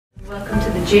Welcome to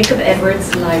the Jacob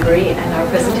Edwards Library and our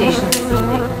presentation this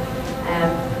evening.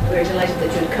 We're delighted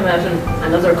that you've come out on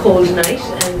another cold night,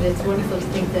 and it's wonderful to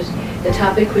think that the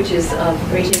topic, which is of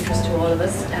great interest to all of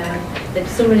us, that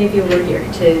so many of you were here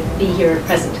to be here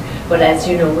present. But as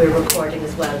you know, we're recording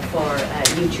as well for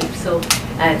YouTube, so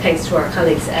thanks to our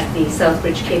colleagues at the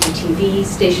Southbridge KBTV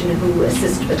station who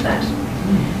assist with that.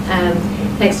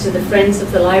 Thanks to the Friends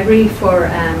of the Library for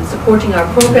supporting our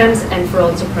programs and for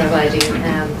also providing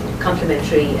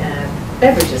complimentary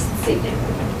beverages this evening.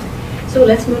 So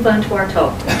let's move on to our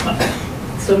talk.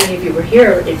 So many of you were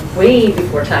here way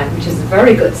before time, which is a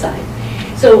very good sign.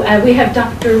 So we have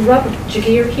Dr. Robert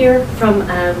Gegear here from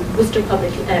Worcester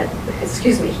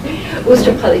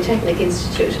Polytechnic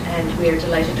Institute, and we are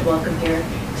delighted to welcome here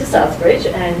to Southbridge.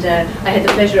 And I had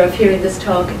the pleasure of hearing this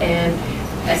talk, a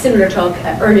similar talk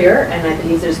earlier, and I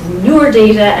believe there's newer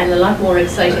data and a lot more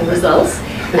exciting results.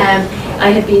 I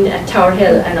had been at Tower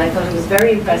Hill, and I thought it was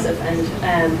very impressive,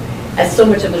 and as so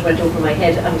much of it went over my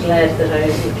head, I'm glad that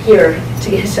I'm here to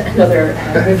get another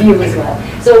review as well.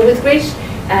 So with great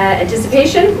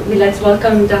anticipation, let's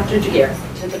welcome Dr. Gegear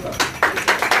to the book.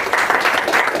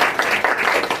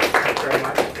 Thanks very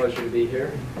much. It's a pleasure to be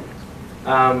here.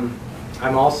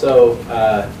 I'm also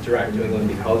director of the England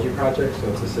Bee-cology Project, so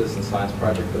it's a citizen science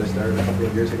project that I started a couple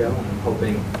of years ago. I'm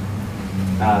hoping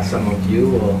some of you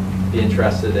will be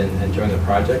interested in joining the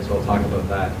project, so I'll talk about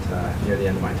that near the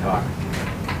end of my talk.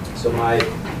 So a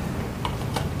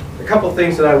couple of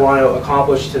things that I want to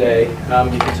accomplish today.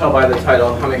 You can tell by the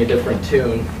title, Humming a Different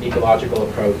Tune, Ecological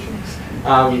Approach.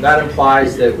 That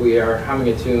implies that we are humming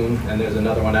a tune and there's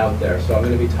another one out there. So I'm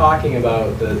going to be talking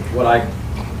about what I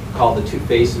call the two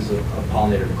phases of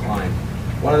pollinator decline.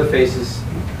 One of the phases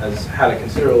has had a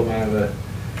considerable amount of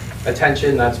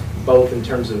attention. That's both in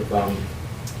terms of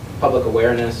public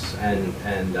awareness and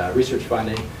research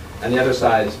funding. And the other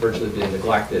side is virtually being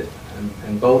neglected.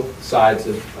 And both sides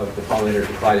of the pollinator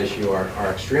decline issue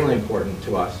are extremely important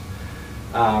to us.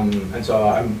 And so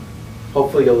I'm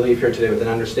hopefully you'll leave here today with an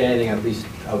understanding at least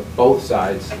of both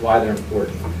sides, why they're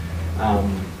important.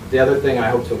 The other thing I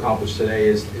hope to accomplish today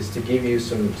is to give you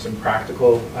some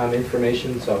practical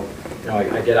information. So,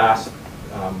 I get asked,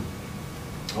 a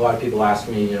lot of people ask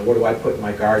me, what do I put in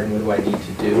my garden? What do I need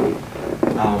to do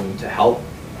to help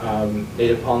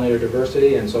native pollinator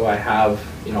diversity? And so I have,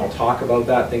 I'll talk about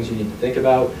that, things you need to think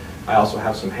about. I also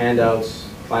have some handouts,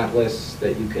 plant lists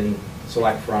that you can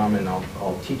select from, and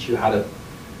I'll teach you how to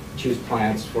choose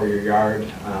plants for your yard.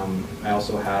 I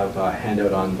also have a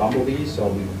handout on bumblebees, so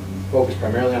we focus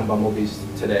primarily on bumblebees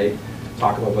today,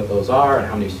 talk about what those are and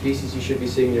how many species you should be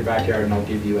seeing in your backyard, and I'll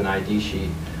give you an ID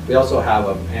sheet. We also have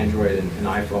an Android and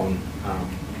iPhone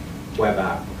web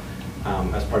app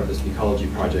as part of this Biotechnology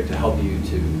project to help you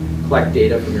to collect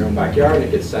data from your own backyard, and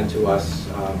it gets sent to us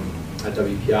at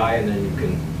WPI, and then you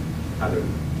can either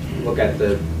look at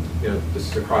this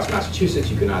is across Massachusetts,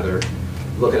 you can either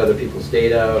look at other people's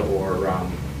data, or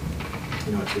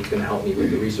it's going to help me with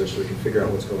the research so we can figure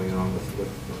out what's going on with the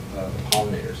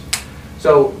pollinators.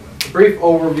 So, a brief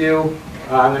overview.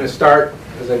 I'm going to start,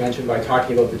 as I mentioned, by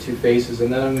talking about the two phases,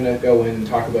 and then I'm going to go in and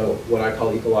talk about what I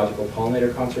call ecological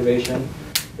pollinator conservation,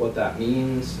 what that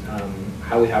means,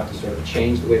 how we have to sort of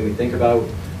change the way we think about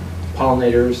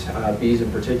pollinators, bees in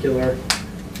particular.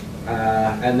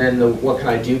 And then the what can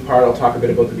I do part, I'll talk a bit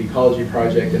about the Bee-cology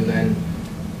Project, and then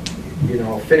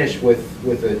I'll finish with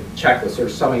a checklist, sort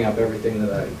of summing up everything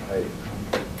that I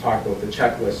talked about, the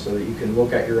checklist, so that you can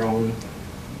look at your own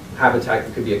habitat.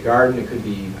 It could be a garden, it could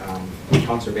be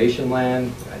conservation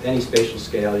land. At any spatial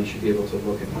scale, you should be able to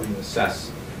look at and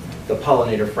assess the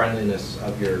pollinator friendliness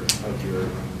of your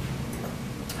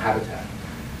habitat.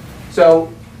 So,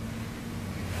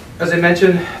 as I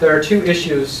mentioned, there are two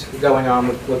issues going on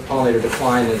with pollinator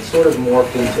decline. It's sort of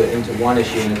morphed into one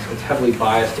issue, and it's heavily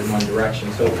biased in one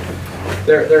direction. So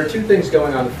there are two things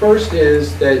going on. The first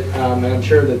is that, and I'm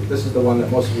sure that this is the one that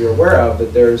most of you are aware of,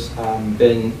 that there's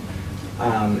been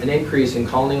an increase in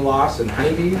colony loss in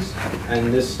honeybees,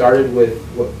 and this started with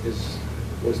what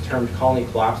was termed colony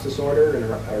collapse disorder in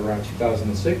around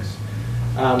 2006.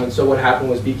 And so what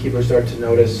happened was beekeepers started to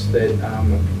notice that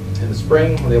in the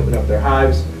spring, when they opened up their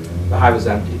hives, the hive is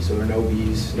empty. So there are no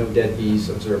bees, no dead bees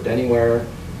observed anywhere.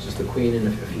 It's just the queen and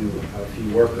a few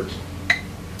workers.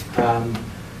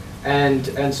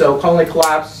 And so colony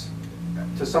collapse,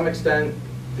 to some extent,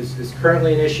 is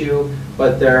currently an issue,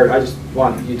 but I just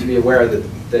want you to be aware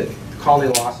that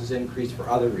colony loss has increased for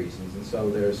other reasons. And so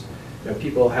there's,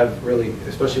 people have really,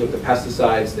 especially with the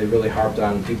pesticides, they really harped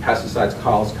on, do pesticides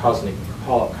cause colony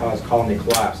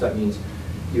collapse? That means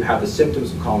you have the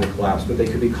symptoms of colony collapse, but they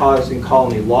could be causing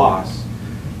colony loss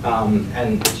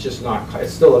and it's just not,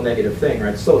 it's still a negative thing,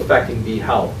 right? It's still affecting bee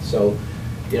health. So,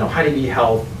 you know, honeybee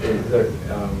health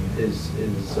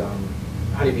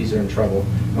honeybees are in trouble,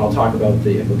 and I'll talk about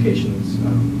the implications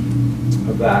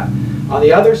of that. On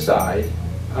the other side,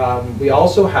 we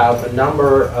also have a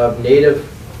number of native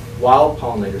wild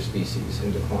pollinator species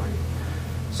in decline.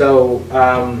 So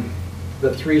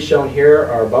the three shown here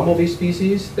are bumblebee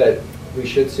species that we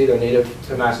should see. They're native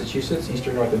to Massachusetts,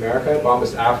 eastern North America.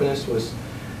 Bombus affinis was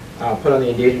put on the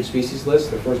endangered species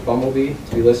list, the first bumblebee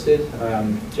to be listed,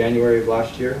 January of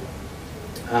last year.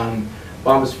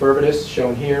 Bombus furvidus,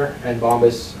 shown here, and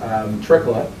Bombus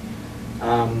tricola.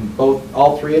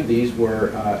 All three of these were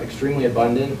extremely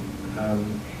abundant a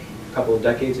couple of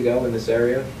decades ago in this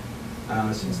area.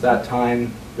 Since that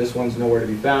time, this one's nowhere to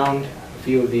be found. A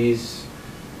few of these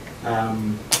are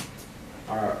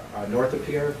north of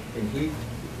here in Heath,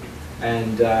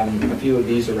 and a few of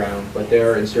these around, but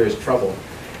they're in serious trouble.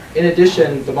 In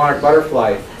addition, the monarch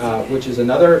butterfly, which is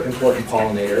another important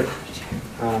pollinator,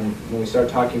 when we start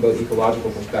talking about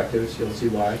ecological perspectives, you'll see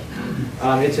why.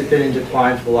 It's been in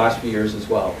decline for the last few years as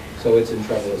well, so it's in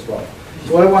trouble as well.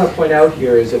 So what I want to point out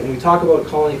here is that when we talk about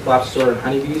colony collapse disorder in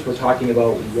honeybees, we're talking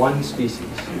about one species,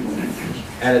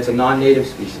 and it's a non-native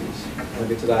species. I'll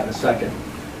get to that in a second.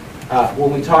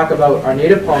 When we talk about our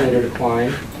native pollinator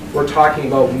decline, we're talking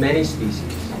about many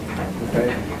species,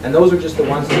 okay? And those are just the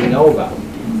ones that we know about.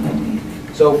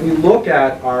 So if we look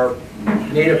at our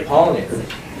native pollinators,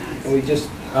 and we just,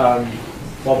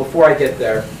 well, before I get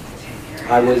there,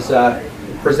 I was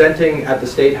presenting at the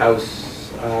State House.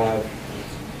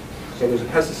 So there's a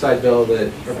pesticide bill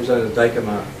that Representative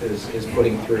Dykema is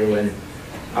putting through, and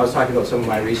I was talking about some of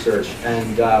my research,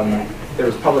 and there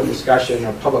was public discussion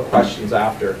or public questions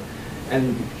after,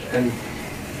 and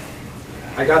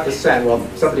I got the sense, well,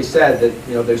 somebody said that,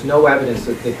 you know, there's no evidence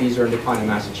that bees are in decline in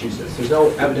Massachusetts. There's no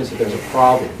evidence that there's a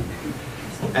problem.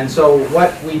 And so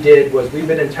what we did was we've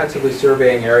been intensively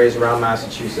surveying areas around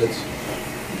Massachusetts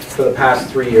for the past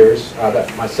 3 years,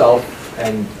 that myself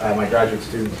and my graduate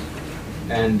students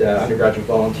and undergraduate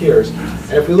volunteers.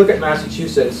 And if we look at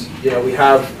Massachusetts, you know, we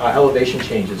have elevation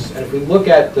changes. And if we look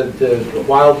at the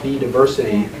wild bee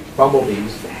diversity,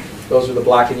 bumblebees, those are the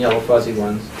black and yellow fuzzy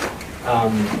ones,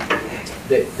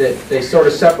 they sort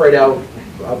of separate out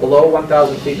below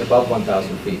 1,000 feet and above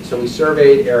 1,000 feet. So we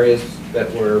surveyed areas that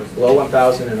were below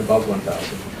 1,000 and above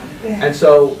 1,000. And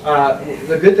so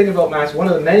the good thing about one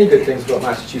of the many good things about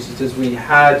Massachusetts is we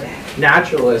had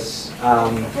naturalists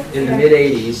in the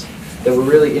mid-'80s that were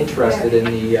really interested in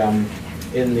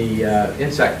the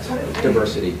insect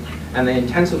diversity, and they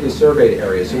intensively surveyed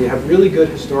areas. So we have really good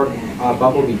historic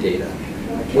bumblebee data,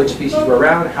 which species were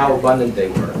around, how abundant they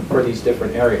were for these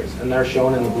different areas, and they're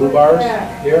shown in the blue bars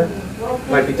here.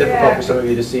 Might be difficult for some of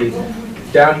you to see.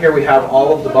 Down here we have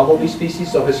all of the bumblebee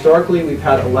species. So historically we've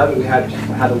had 11. We had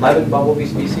 11 bumblebee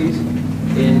species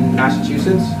in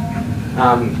Massachusetts.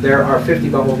 There are 50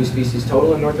 bumblebee species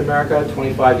total in North America,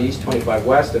 25 east, 25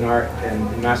 west, and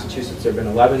in Massachusetts there have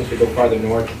been 11. If we go farther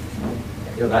north,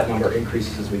 you know, that number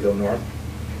increases as we go north.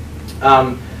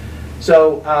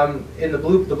 In the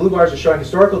blue bars are showing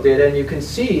historical data, and you can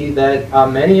see that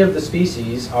many of the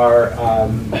species are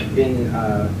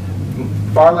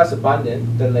far less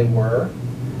abundant than they were.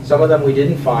 Some of them we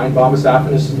didn't find. Bombus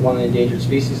affinis is the one on the endangered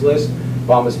species list.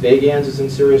 Bombus vagans is in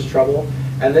serious trouble.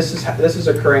 And this is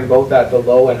occurring both at the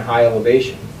low and high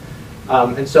elevation.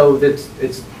 And so it's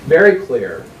very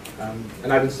clear,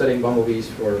 and I've been studying bumblebees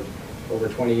for over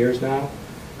 20 years now,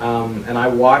 and I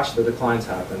watched the declines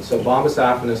happen. So Bombus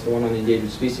affinis, the one on the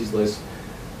endangered species list,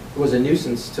 was a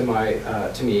nuisance to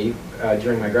me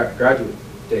during my graduate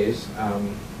days,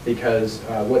 because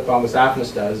what Bombus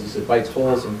affinis does is it bites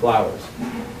holes in flowers.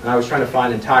 And I was trying to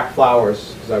find intact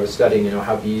flowers because I was studying, you know,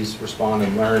 how bees respond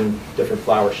and learn different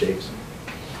flower shapes.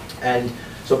 And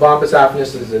so Bombus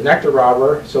affinis is a nectar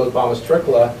robber, so is Bombus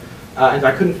tricola, and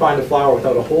I couldn't find a flower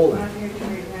without a hole in it.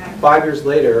 5 years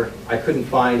later, I couldn't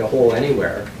find a hole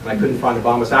anywhere, and I couldn't find a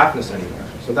Bombus affinis anywhere.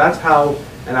 So that's how,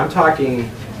 and I'm talking,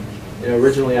 you know,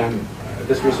 originally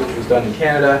this research was done in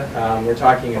Canada. We're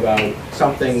talking about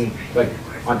something like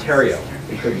Ontario.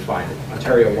 We couldn't find it,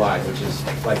 Ontario-wide, which is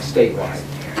like statewide.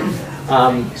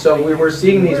 So we were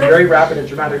seeing these very rapid and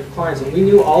dramatic declines, and we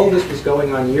knew all of this was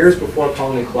going on years before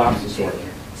colony collapse disorder.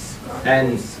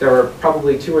 And there were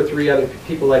probably 2 or 3 other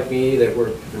people like me that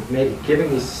were giving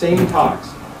these same talks.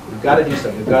 We've got to do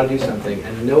something, we've got to do something,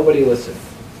 and nobody listened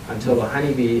until the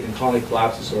honeybee and colony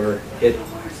collapse disorder hit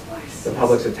the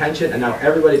public's attention, and now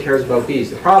everybody cares about bees.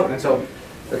 The problem, and so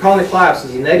The colony collapse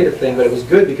is a negative thing, but it was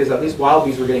good because at least wild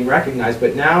bees were getting recognized.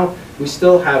 But now we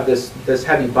still have this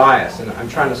heavy bias, and I'm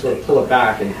trying to sort of pull it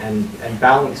back and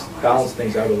balance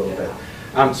things out a little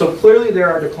bit. So clearly there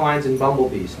are declines in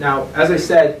bumblebees. Now, as I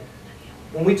said,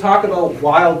 when we talk about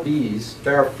wild bees,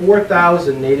 there are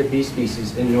 4,000 native bee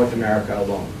species in North America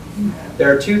alone.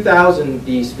 There are 2,000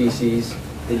 bee species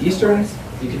in eastern.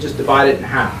 You can just divide it in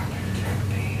half.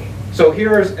 So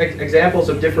here are examples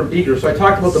of different bee groups. So I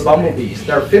talked about the bumblebees.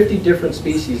 There are 50 different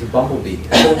species of bumblebee.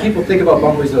 And so when people think about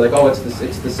bumblebees, they're like, oh, it's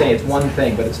the same, it's one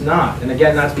thing, but it's not. And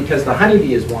again, that's because the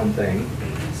honeybee is one thing.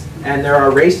 And there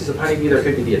are races of honeybee. There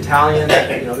could be the Italian,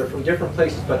 they're from different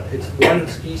places, but it's one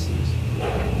species.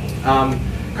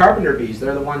 Carpenter bees,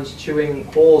 they're the ones chewing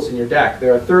holes in your deck.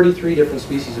 There are 33 different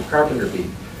species of carpenter bee.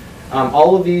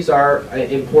 All of these are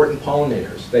important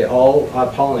pollinators. They all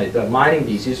pollinate. The mining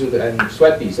bees, these are and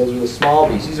sweat bees, those are the small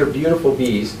bees. These are beautiful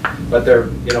bees, but they're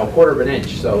a quarter of an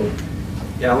inch. So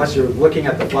unless you're looking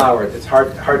at the flower, it's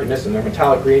hard to miss them. They're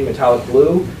metallic green, metallic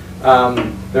blue.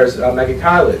 There's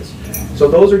megachilids. So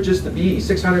those are just the bees,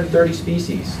 630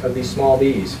 species of these small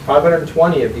bees,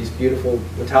 520 of these beautiful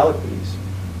metallic bees.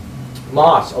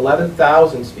 Moths,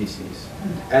 11,000 species.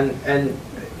 And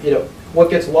what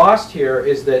gets lost here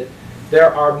is that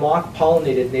there are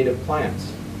moth-pollinated native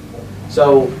plants.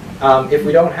 So if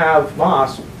we don't have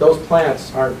moths, those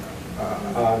plants aren't,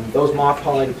 those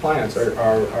moth-pollinated plants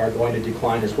are going to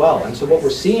decline as well. And so what we're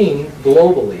seeing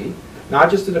globally, not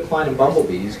just a decline in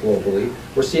bumblebees globally,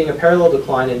 we're seeing a parallel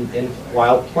decline in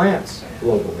wild plants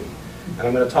globally. And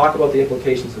I'm going to talk about the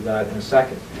implications of that in a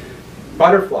second.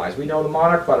 Butterflies, we know the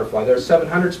monarch butterfly. There are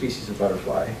 700 species of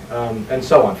butterfly, and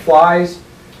so on. Flies,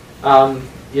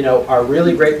 are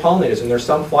really great pollinators, and there's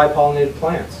some fly-pollinated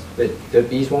plants that the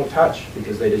bees won't touch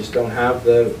because they just don't have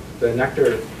the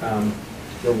nectar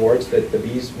rewards that the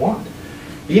bees want.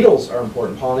 Beetles are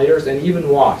important pollinators, and even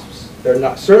wasps.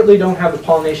 Certainly don't have the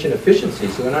pollination efficiency,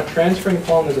 so they're not transferring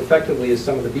pollen as effectively as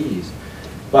some of the bees,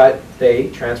 but they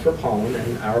transfer pollen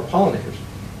and are pollinators.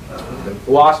 The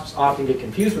wasps often get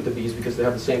confused with the bees because they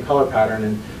have the same color pattern,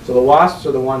 and so the wasps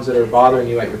are the ones that are bothering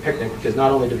you at your picnic because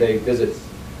not only do they visit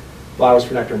flowers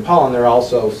for nectar and pollen, they're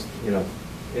also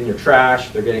in your trash,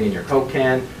 they're getting in your Coke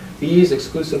can. Bees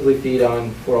exclusively feed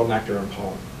on floral nectar and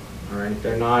pollen. All right,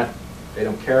 they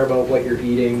don't care about what you're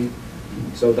eating.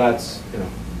 So that's,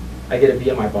 I get a bee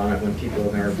in my bonnet when people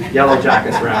wear yellow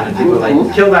jackets around and people are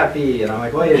like, kill that bee, and I'm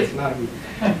like, well, yeah, it's not a bee.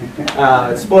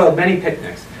 It's spoiled many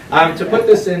picnics. To put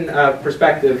this in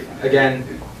perspective, again,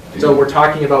 so we're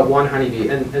talking about one honeybee.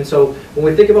 And so when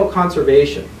we think about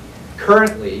conservation,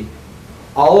 currently,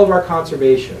 all of our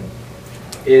conservation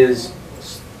is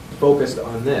focused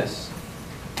on this.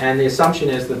 And the assumption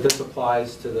is that this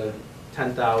applies to the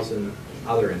 10,000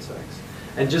 other insects.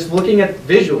 And just looking at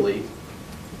visually,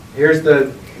 here's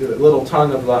the little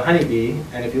tongue of the honeybee,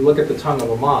 and if you look at the tongue of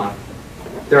a moth,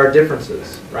 there are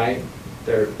differences, right?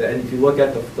 And if you look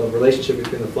at the relationship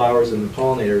between the flowers and the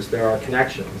pollinators, there are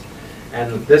connections.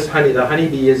 And the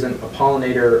honeybee isn't a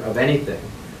pollinator of anything.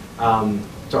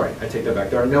 Sorry, I take that back.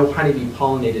 There are no honeybee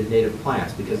pollinated native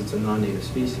plants because it's a non-native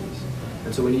species.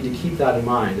 And so we need to keep that in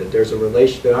mind, that there's a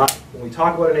relation. When we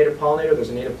talk about a native pollinator, there's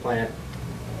a native plant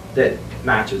that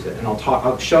matches it. And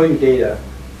I'll show you data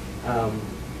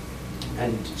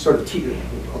and sort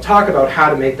of I'll talk about how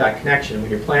to make that connection.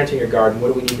 When you're planting your garden, what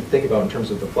do we need to think about in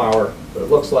terms of the flower, what it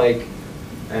looks like,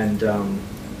 and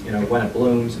when it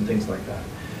blooms and things like that.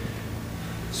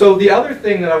 So the other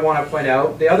thing that I want to point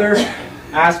out, the other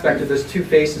aspect of this two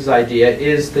faces idea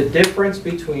is the difference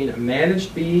between a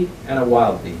managed bee and a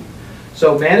wild bee.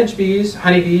 So managed bees,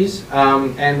 honeybees,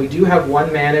 and we do have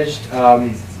one managed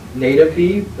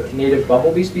native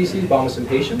bumblebee species, Bombus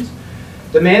impatiens.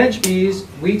 The managed bees,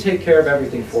 we take care of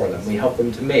everything for them. We help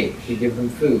them to mate, we give them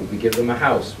food, we give them a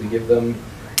house, we give them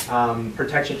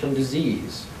protection from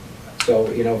disease. So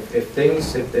if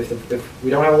we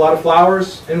don't have a lot of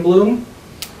flowers in bloom,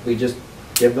 we just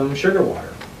give them sugar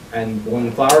water. And when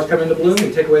the flowers come into bloom,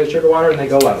 we take away the sugar water and they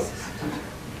go out.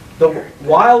 The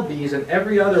wild bees and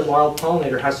every other wild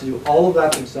pollinator has to do all of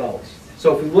that themselves.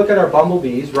 So if we look at our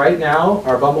bumblebees, right now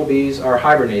our bumblebees are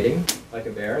hibernating like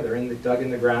a bear. They're dug in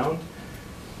the ground.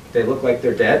 They look like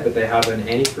they're dead, but they have an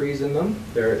antifreeze in them.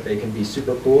 They can be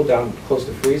super cool, down close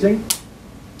to freezing.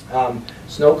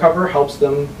 Snow cover helps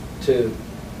them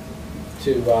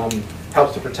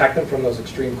helps to protect them from those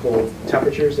extreme cold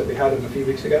temperatures that we had a few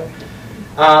weeks ago.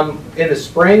 In the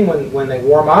spring, when they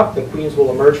warm up, the queens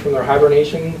will emerge from their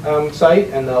hibernation site,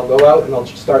 and they'll go out and they'll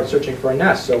start searching for a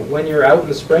nest. So when you're out in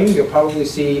the spring, you'll probably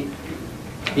see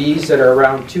bees that are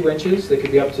around 2 inches. They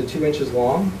could be up to 2 inches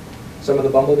long, some of the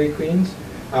bumblebee queens.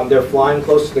 they're flying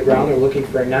close to the ground, they're looking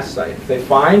for a nest site. If they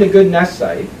find a good nest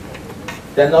site,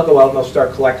 then they'll go out and they'll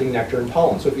start collecting nectar and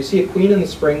pollen. So if you see a queen in the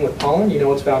spring with pollen, you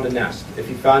know it's found a nest. If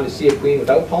you see a queen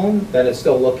without pollen, then it's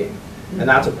still looking. And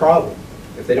that's a problem.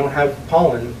 If they don't have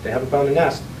pollen, they haven't found a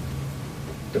nest,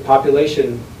 the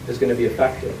population is going to be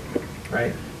affected,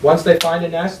 right? Once they find a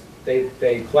nest,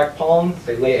 they collect pollen,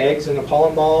 they lay eggs in a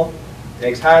pollen ball,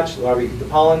 eggs hatch, larvae eat the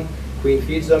pollen, queen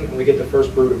feeds them, and we get the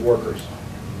first brood of workers.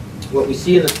 What we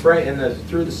see in the spring,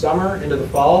 through the summer into the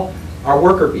fall, are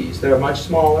worker bees. They're much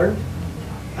smaller,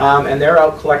 and they're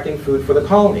out collecting food for the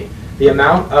colony. The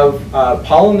amount of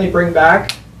pollen they bring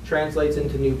back translates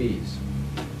into new bees.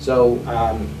 So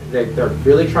they're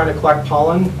really trying to collect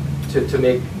pollen to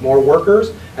make more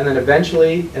workers, and then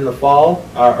eventually in the fall,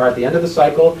 or at the end of the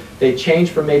cycle, they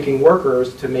change from making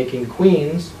workers to making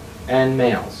queens and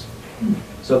males.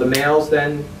 So the males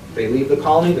then, they leave the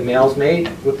colony, the males mate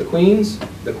with the queens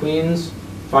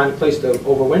find a place to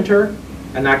overwinter,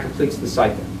 and that completes the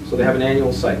cycle. So they have an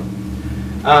annual cycle.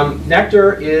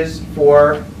 Nectar is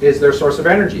their source of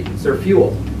energy, it's their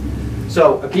fuel.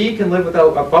 So a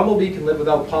bumblebee can live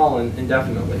without pollen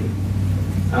indefinitely.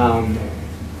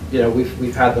 You know,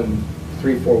 we've had them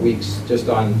 3-4 weeks just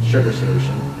on sugar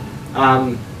solution.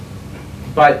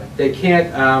 But they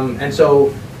can't,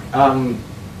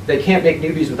 they can't make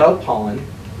new bees without pollen.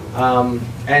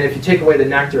 And if you take away the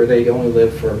nectar, they only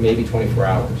live for maybe 24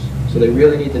 hours. So they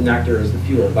really need the nectar as the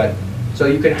fuel. So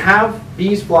you can have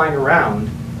bees flying around,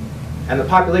 and the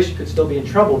population could still be in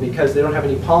trouble because they don't have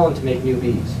any pollen to make new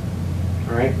bees.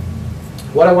 All right?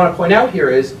 What I want to point out here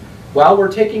is, while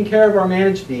we're taking care of our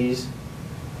managed bees,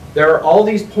 there are all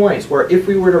these points where if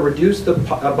we were to reduce the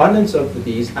abundance of the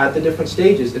bees at the different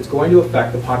stages, it's going to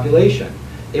affect the population.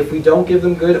 If we don't give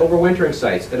them good overwintering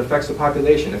sites, it affects the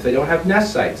population. If they don't have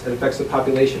nest sites, it affects the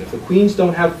population. If the queens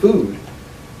don't have food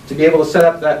to be able to set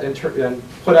up that and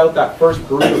put out that first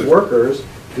brood of workers,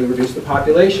 we reduce the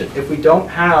population. If we don't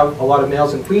have a lot of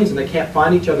males and queens and they can't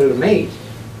find each other to mate,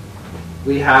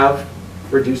 we have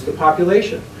reduced the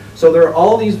population. So there are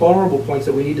all these vulnerable points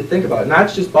that we need to think about, and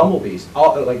that's just bumblebees.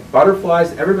 Like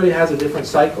butterflies, everybody has a different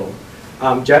cycle.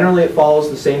 Generally, it follows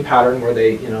the same pattern where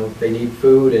they need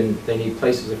food and they need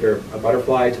places, if you're a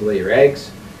butterfly, to lay your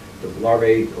eggs. The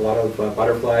larvae, a lot of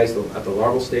butterflies at the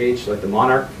larval stage, like the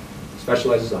monarch,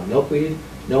 specializes on milkweed.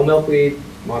 No milkweed,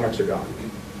 monarchs are gone.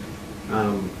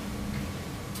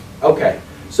 Okay,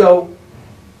 so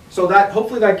that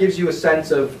hopefully that gives you a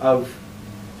sense of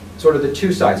sort of the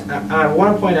two sides. And I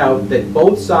want to point out that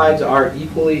both sides are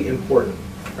equally important,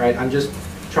 right? I'm just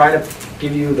trying to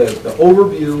give you the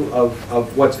overview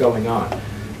of what's going on.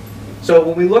 So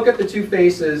when we look at the two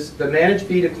faces, the managed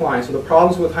bee decline, so the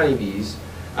problems with honeybees,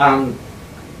 I'm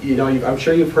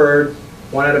sure you've heard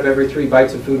 1 out of every 3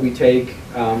 bites of food we take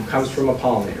comes from a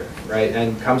pollinator, right?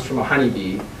 And comes from a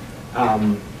honeybee,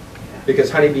 because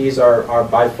honeybees are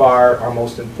by far our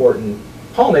most important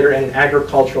pollinator in an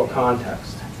agricultural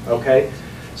context. Okay,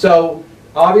 so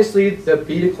obviously the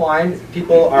bee decline,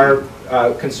 people are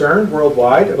concerned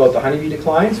worldwide about the honeybee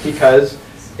declines because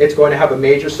it's going to have a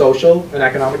major social and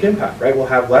economic impact, right? We'll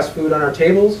have less food on our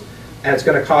tables, and it's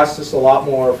going to cost us a lot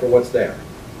more for what's there.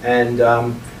 And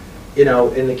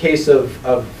in the case of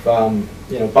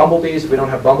bumblebees, if we don't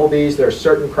have bumblebees, there are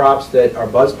certain crops that are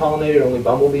buzz pollinated. Only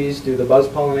bumblebees do the buzz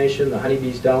pollination. The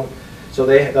honeybees don't. So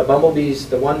the bumblebees,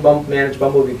 the one managed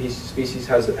bumblebee species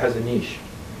has a niche.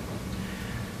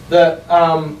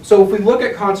 So if we look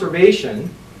at conservation,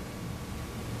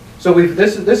 so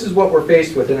this is what we're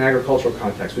faced with in an agricultural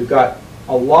context. We've got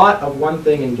a lot of one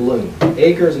thing in bloom,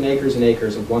 acres and acres and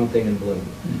acres of one thing in bloom.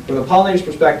 From the pollinator's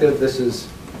perspective, this is,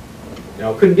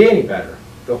 couldn't be any better.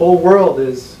 The whole world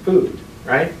is food,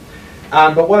 right?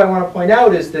 But what I want to point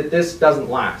out is that this doesn't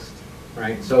last,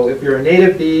 right? So if you're a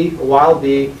native bee, a wild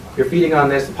bee, you're feeding on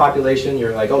this, the population,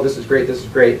 you're like, oh, this is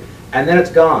great, and then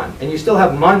it's gone. And you still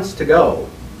have months to go.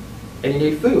 And you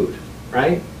need food,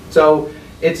 right? So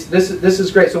this is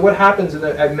great. So what happens in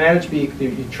a managed bee?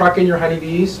 You truck in your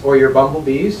honeybees or your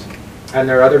bumblebees, and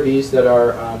there are other bees that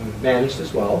are managed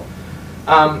as well.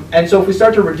 And so if we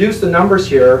start to reduce the numbers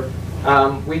here,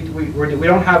 we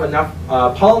don't have enough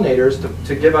pollinators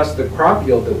to give us the crop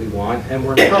yield that we want, and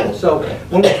we're in trouble. So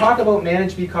when we talk about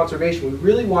managed bee conservation, we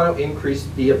really want to increase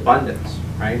bee abundance,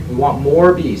 right? We want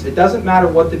more bees. It doesn't matter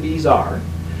what the bees are.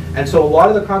 And so a lot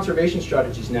of the conservation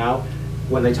strategies now,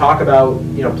 when they talk about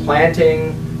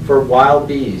planting for wild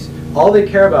bees, all they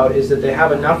care about is that they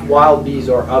have enough wild bees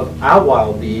or of a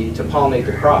wild bee to pollinate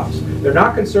the crops. They're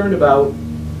not concerned about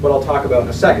what I'll talk about in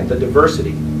a second, the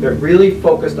diversity. They're really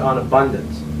focused on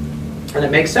abundance. And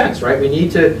it makes sense, right? We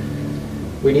need to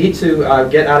We need to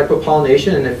get adequate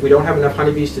pollination, and if we don't have enough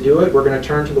honeybees to do it, we're going to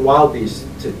turn to the wild bees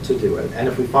to do it. And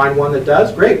if we find one that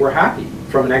does, great, we're happy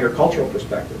from an agricultural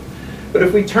perspective. But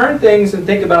if we turn things and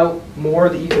think about more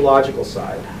the ecological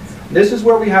side, this is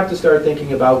where we have to start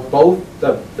thinking about both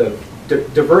the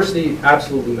diversity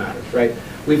absolutely matters, right?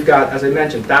 We've got, as I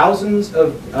mentioned, thousands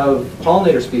of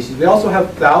pollinator species. We also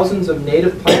have thousands of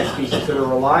native plant species that are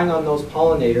relying on those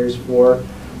pollinators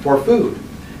for food.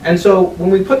 And so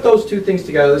when we put those two things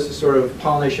together, this is sort of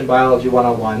pollination biology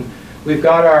 101. We've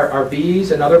got our bees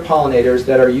and other pollinators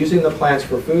that are using the plants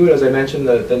for food. As I mentioned,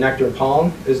 the nectar and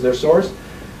pollen is their source.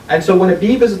 And so when a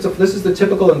bee visits, this is the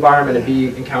typical environment a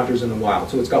bee encounters in the wild.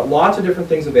 So it's got lots of different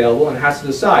things available and it has to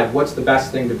decide what's the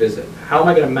best thing to visit. How am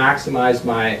I going to maximize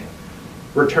my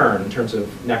return in terms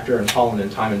of nectar and pollen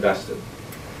and time invested?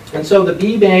 And so the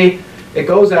bee it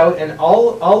goes out and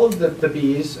all of the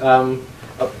bees,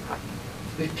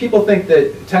 people tend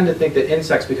to think that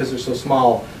insects, because they're so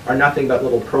small, are nothing but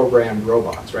little programmed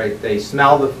robots, right? They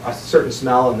smell a certain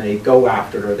smell and they go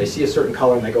after it, or they see a certain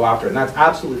color and they go after it, and that's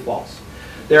absolutely false.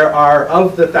 There are,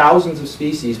 of the thousands of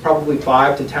species, probably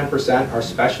 5 to 10% are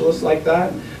specialists like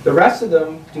that. The rest of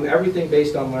them do everything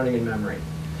based on learning and memory.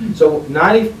 So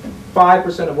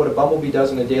 95% of what a bumblebee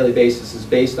does on a daily basis is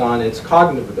based on its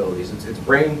cognitive abilities, its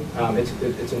brain,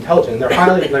 it's intelligent. And they're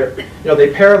highly,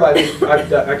 they parallel.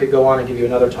 I could go on and give you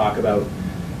another talk about,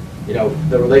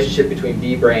 the relationship between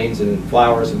bee brains and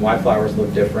flowers and why flowers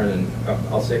look different, and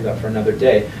I'll save that for another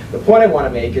day. The point I want to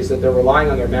make is that they're relying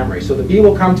on their memory. So the bee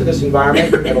will come to this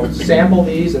environment, it'll sample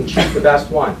these and choose the best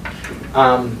one.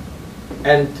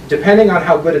 And depending on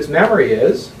how good its memory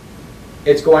is,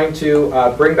 it's going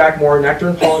to bring back more nectar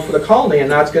and pollen for the colony, and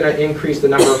that's going to increase the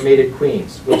number of mated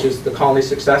queens, which is the colony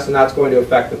success, and that's going to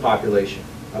affect the population.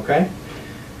 Okay?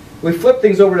 We flip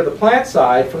things over to the plant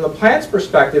side. From the plant's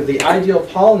perspective, the ideal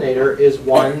pollinator is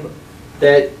one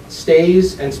that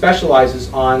stays and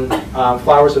specializes on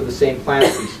flowers of the same plant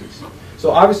species. So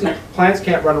obviously, plants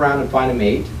can't run around and find a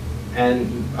mate,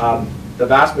 and the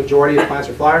vast majority of plants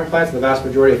are flowering plants, and the vast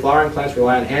majority of flowering plants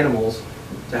rely on animals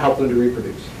to help them to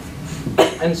reproduce.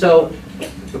 And so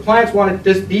the plants wanted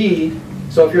this bee,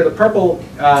 so if you're the purple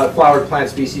flowered plant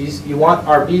species, you want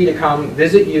our bee to come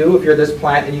visit you if you're this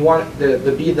plant, and you want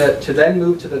the bee to then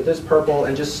move to this purple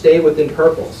and just stay within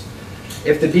purples.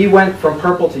 If the bee went from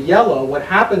purple to yellow, what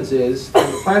happens is, from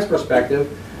the plant's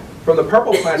perspective, from the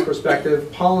purple plant's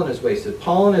perspective, pollen is wasted.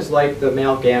 Pollen is like the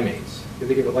male gametes. You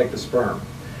think of it like the sperm.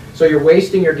 So you're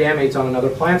wasting your gametes on another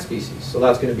plant species, so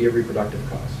that's going to be a reproductive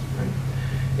cost.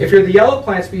 If you're the yellow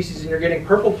plant species and you're getting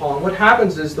purple pollen, what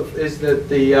happens is that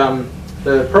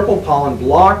the purple pollen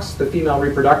blocks the female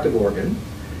reproductive organ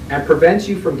and prevents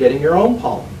you from getting your own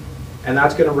pollen. And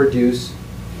that's going to reduce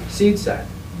seed set.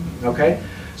 Okay?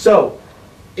 So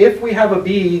if we have a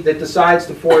bee that decides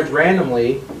to forage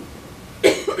randomly,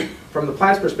 from the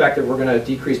plant's perspective, we're going to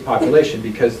decrease population,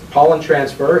 because pollen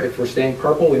transfer, if we're staying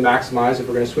purple, we maximize. If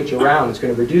we're going to switch around, it's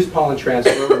going to reduce pollen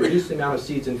transfer, reduce the amount of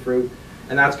seeds in fruit,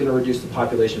 and that's going to reduce the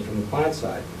population from the plant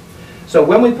side. So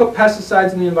when we put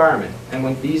pesticides in the environment, and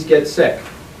when bees get sick,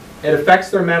 it affects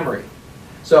their memory.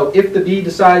 So if the bee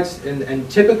decides,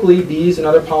 and typically bees and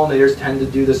other pollinators tend to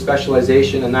do this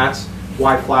specialization, and that's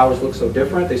why flowers look so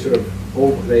different. They sort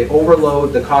of they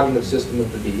overload the cognitive system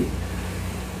of the bee.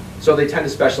 So they tend to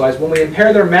specialize. When we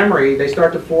impair their memory, they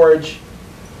start to forage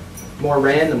more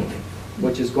randomly,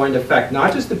 which is going to affect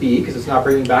not just the bee, because it's not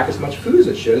bringing back as much food as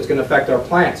it should, it's going to affect our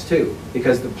plants too,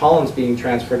 because the pollen's being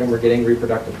transferred and we're getting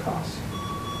reproductive costs.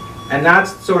 And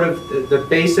that's sort of the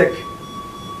basic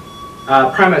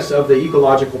premise of the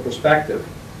ecological perspective.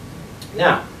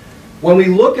 Now, when we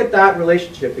look at that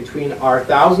relationship between our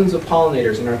thousands of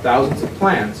pollinators and our thousands of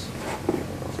plants,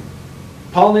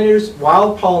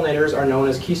 wild pollinators are known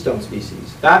as keystone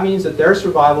species. That means that their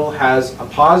survival has a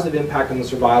positive impact on the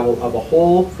survival of a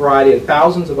whole variety of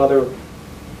thousands of other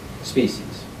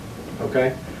species.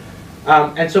 Okay?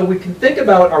 And so we can think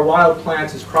about our wild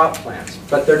plants as crop plants,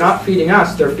 but they're not feeding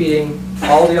us, they're feeding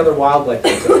all the other wildlife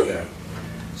that's out there.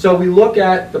 So we look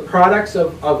at the products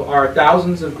of our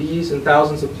thousands of bees and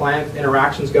thousands of plant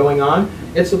interactions going on.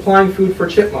 It's supplying food for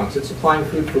chipmunks, it's supplying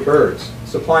food for birds,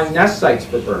 supplying nest sites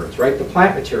for birds, right? The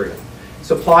plant material.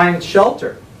 Supplying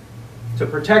shelter to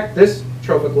protect this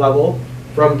trophic level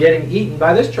from getting eaten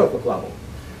by this trophic level.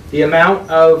 The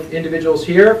amount of individuals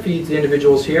here feeds the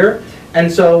individuals here.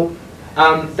 And so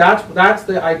that's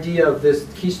the idea of this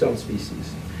keystone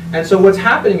species. And so what's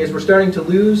happening is we're starting to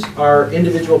lose our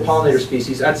individual pollinator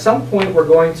species. At some point, we're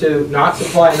going to not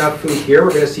supply enough food here.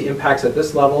 We're going to see impacts at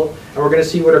this level, and we're going to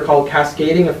see what are called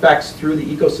cascading effects through the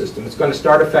ecosystem. It's going to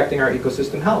start affecting our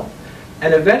ecosystem health.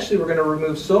 And eventually we're going to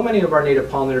remove so many of our native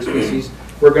pollinator species,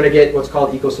 we're going to get what's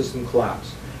called ecosystem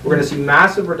collapse. We're going to see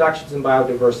massive reductions in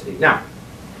biodiversity. Now,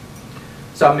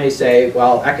 some may say,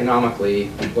 well, economically,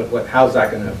 how's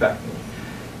that going to affect me?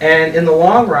 And in the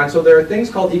long run, so there are things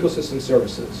called ecosystem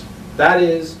services. That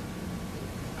is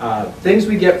things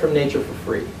we get from nature for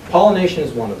free. Pollination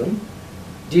is one of them.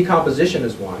 Decomposition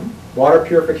is one. Water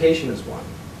purification is one.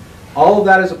 All of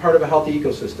that is a part of a healthy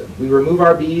ecosystem. We remove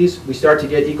our bees, we start to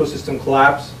get ecosystem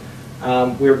collapse.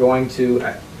 We're going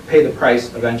to pay the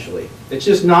price eventually. It's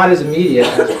just not as immediate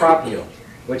as crop yield,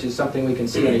 which is something we can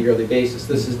see on a yearly basis.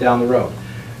 This is down the road.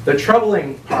 The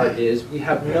troubling part is we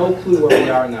have no clue where we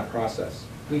are in that process.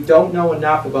 We don't know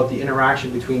enough about the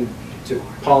interaction between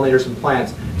pollinators and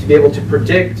plants to be able to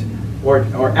predict or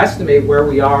estimate where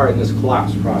we are in this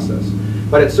collapse process.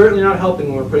 But it's certainly not helping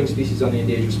when we're putting species on the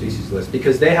endangered species list,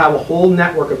 because they have a whole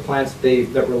network of plants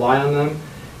that rely on them,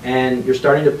 and you're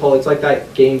starting to pull. It's like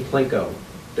that game Plinko,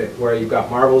 where you've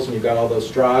got marbles and you've got all those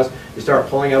straws. You start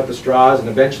pulling out the straws, and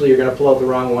eventually you're going to pull out the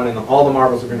wrong one, and all the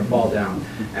marbles are going to fall down.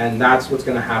 And that's what's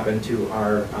going to happen to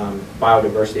our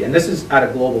biodiversity. And this is at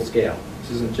a global scale.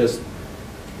 This isn't just,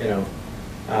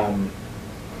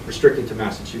 restricted to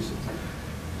Massachusetts.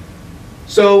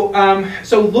 So,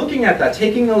 so looking at that,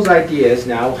 taking those ideas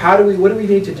now, what do we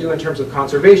need to do in terms of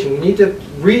conservation? We need to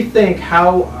rethink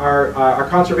how our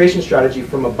conservation strategy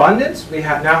from abundance, we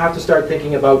now have to start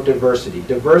thinking about diversity.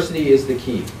 Diversity is the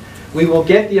key. We will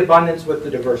get the abundance with the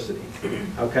diversity,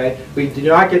 okay? We do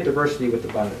not get diversity with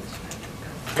abundance.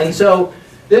 And so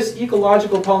this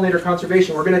ecological pollinator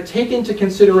conservation, we're going to take into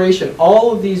consideration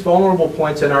all of these vulnerable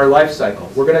points in our life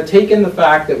cycle. We're going to take in the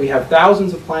fact that we have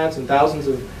thousands of plants and thousands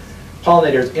of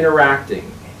pollinators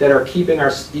interacting that are keeping our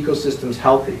ecosystems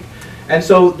healthy. And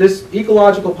so this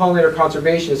ecological pollinator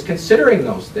conservation is considering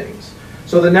those things.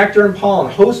 So the nectar and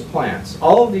pollen, host plants,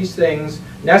 all of these things,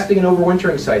 nesting and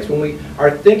overwintering sites. When we are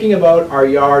thinking about our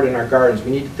yard and our gardens, we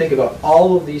need to think about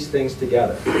all of these things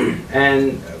together.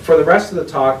 And for the rest of the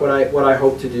talk, what I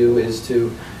hope to do is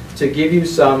to give you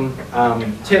some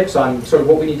tips on sort of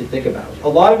what we need to think about.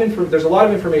 There's a lot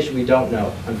of information we don't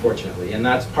know, unfortunately, and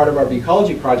that's part of our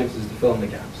Bee-cology project, is to fill in the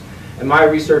gaps. And my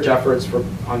research efforts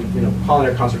on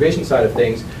pollinator conservation side of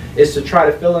things is to try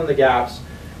to fill in the gaps.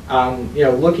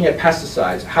 Looking at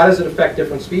pesticides, how does it affect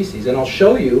different species? And I'll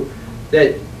show you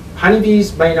that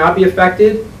honeybees may not be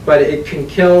affected, but it can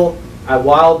kill a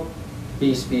wild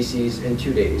bee species in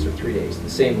 2 days or 3 days, the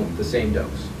same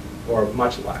dose, or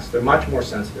much less. They're much more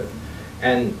sensitive.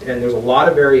 And there's a lot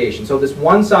of variation. So this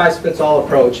one-size-fits-all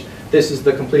approach, this is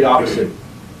the complete opposite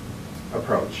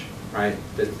approach, right?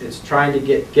 It's trying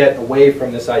to get away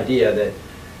from this idea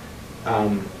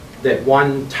that, that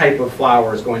one type of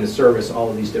flower is going to service all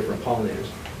of these different pollinators.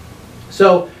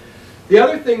 So the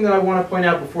other thing that I want to point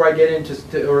out before I get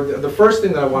into, or the first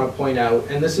thing that I want to point out,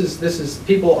 and this is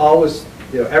people always,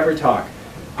 every talk,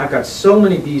 I've got so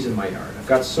many bees in my yard. I've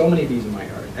got so many bees in my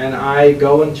yard. And I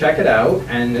go and check it out,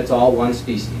 and it's all one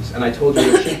species. And I told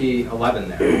you there should be 11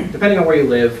 there. Depending on where you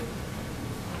live,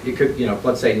 you could,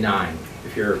 let's say 9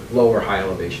 if you're low or high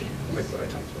elevation, like what I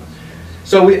talked about.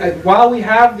 So while we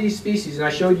have these species, and I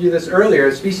showed you this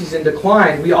earlier, species in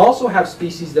decline, we also have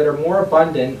species that are more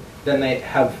abundant than they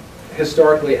have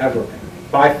historically ever been.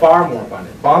 By far more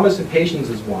abundant. Bombus impatiens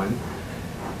is one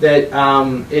that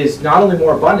is not only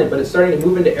more abundant, but it's starting to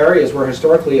move into areas where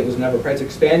historically it was never present.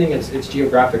 It's expanding its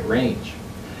geographic range.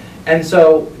 And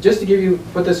so, just to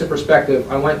put this in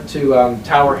perspective, I went to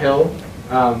Tower Hill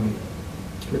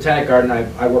Botanic Garden.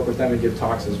 I work with them and give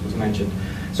talks, as was mentioned.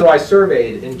 So I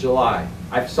surveyed in July.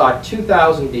 I saw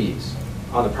 2,000 bees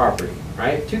on the property,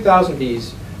 right? 2,000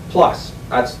 bees plus.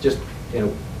 That's just,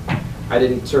 I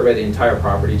didn't survey the entire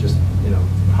property, just,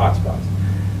 hot spots.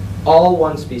 All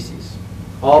one species.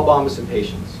 All Bombus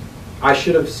impatiens. I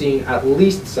should have seen at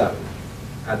least 7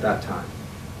 at that time.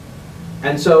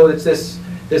 And so it's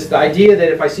the idea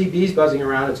that if I see bees buzzing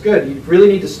around, it's good. You really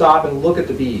need to stop and look at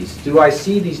the bees. Do I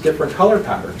see these different color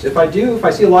patterns? If I do, if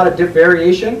I see a lot of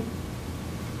variation,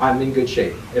 I'm in good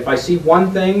shape. If I see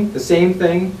one thing, the same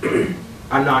thing,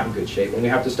 I'm not in good shape. And we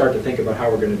have to start to think about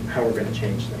how we're going to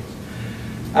change things.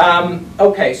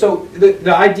 Okay, so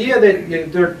the idea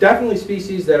that there are definitely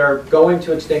species that are going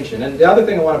to extinction. And the other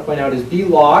thing I want to point out is bee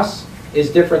loss is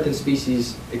different than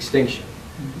species extinction.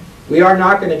 We are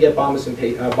not going to get Bombus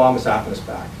affinis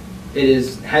back. It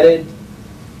is headed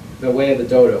the way of the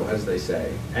dodo, as they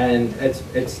say. And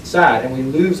it's sad,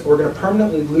 and we're going to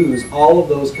permanently lose all of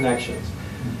those connections.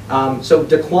 So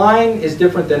decline is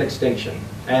different than extinction.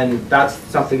 And that's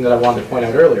something that I wanted to point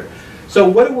out earlier. So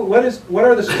what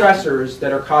are the stressors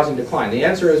that are causing decline? The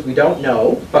answer is we don't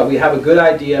know, but we have a good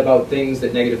idea about things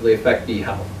that negatively affect bee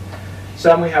health.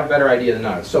 Some we have a better idea than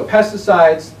others. So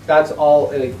pesticides, that's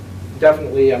all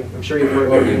definitely, I'm sure you've heard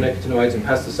about neonicotinoids and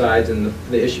pesticides and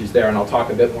the issues there, and I'll talk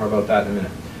a bit more about that in a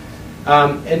minute.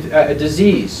 And a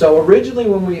disease. So originally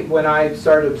when I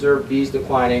started to observe bees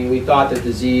declining, we thought that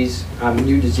disease,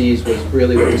 new disease was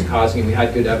really what was causing it. We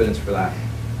had good evidence for that.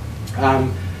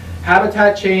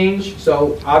 Habitat change.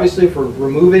 So obviously if we're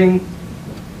removing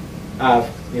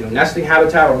nesting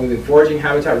habitat, we're removing foraging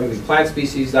habitat, we're removing plant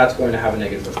species, that's going to have a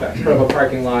negative effect. Put up a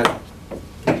parking lot,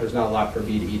 there's not a lot for a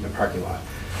bee to eat in a parking lot.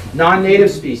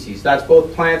 Non-native species, that's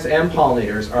both plants and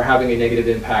pollinators, are having a negative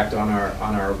impact on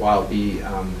our wild bee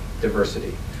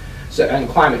diversity. So, and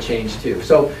climate change too.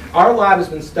 So our lab has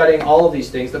been studying all of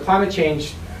these things. The climate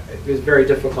change is very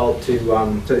difficult to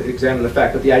examine the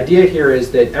effect, but the idea here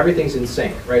is that everything's in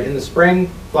sync, right? In the spring,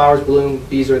 flowers bloom,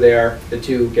 bees are there, the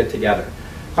two get together.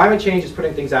 Climate change is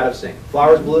putting things out of sync.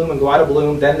 Flowers bloom and go out of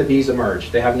bloom, then the bees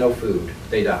emerge. They have no food,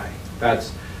 they die.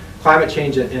 That's climate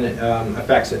change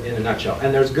affects it in a nutshell.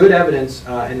 And there's good evidence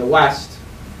in the West,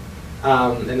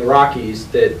 in the Rockies,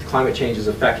 that climate change is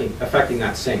affecting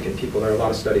that sync, and there are a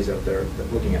lot of studies out there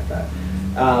looking at that.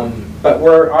 But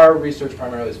our research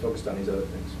primarily is focused on these other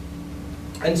things.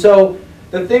 And so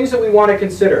the things that we want to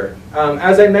consider,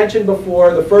 as I mentioned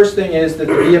before, the first thing is that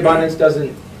the bee abundance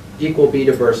doesn't equal bee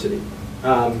diversity.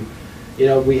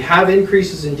 We have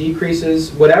increases and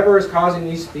decreases. Whatever is causing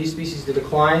these species to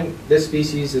decline, this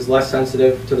species is less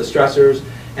sensitive to the stressors,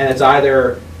 and it's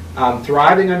either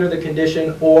thriving under the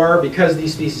condition, or because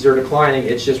these species are declining,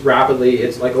 it's just rapidly,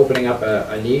 it's like opening up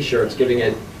a niche, or it's giving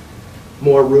it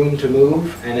more room to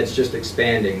move, and it's just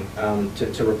expanding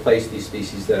to replace these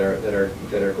species that are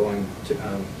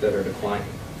declining.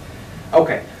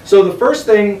 Okay, so the first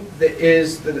thing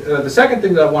is, the second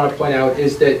thing that I want to point out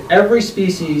is that every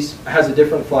species has a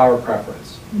different flower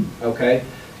preference, okay?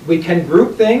 We can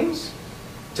group things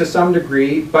to some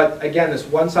degree, but again, this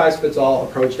one-size-fits-all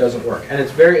approach doesn't work, and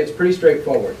it's pretty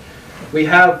straightforward. We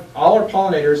have all our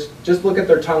pollinators, just look at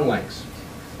their tongue lengths.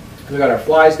 We've got our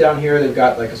flies down here, they've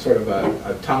got like a sort of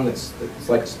a tongue that's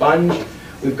like a sponge.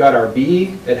 We've got our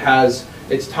bee, it has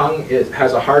its tongue, it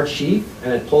has a hard sheath,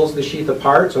 and it pulls the sheath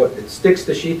apart, so it sticks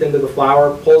the sheath into the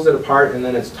flower, pulls it apart, and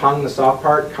then its tongue, the soft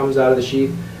part, comes out of the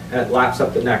sheath, and it laps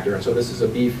up the nectar. And so this is a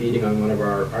bee feeding on one of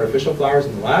our artificial flowers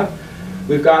in the lab.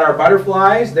 We've got our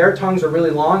butterflies, their tongues are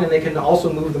really long, and they can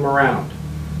also move them around.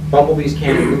 Bumblebees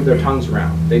can't move their tongues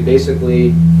around. They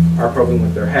basically are probing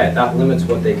with their head. That limits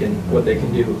what they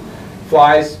can do.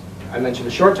 Flies, I mentioned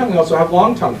a short tongue, we also have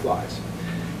long-tongued flies.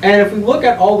 And if we look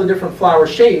at all the different flower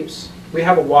shapes, we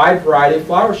have a wide variety of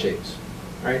flower shapes,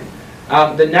 right?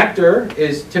 The nectar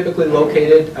is typically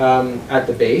located at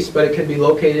the base, but it can be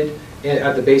located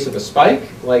at the base of a spike,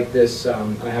 like this.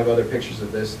 I have other pictures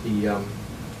of this, the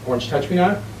orange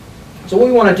touch-me-not. So what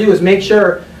we want to do is make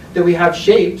sure that we have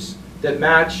shapes that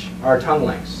match our tongue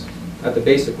lengths at the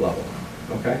basic level,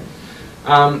 okay?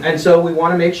 And so we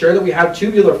want to make sure that we have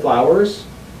tubular flowers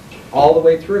all the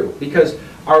way through, because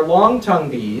our long-tongue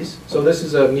bees, so this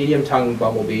is a medium-tongue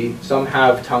bumblebee, some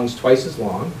have tongues twice as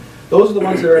long, those are the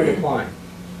ones that are in decline.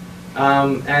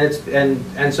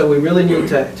 And so we really need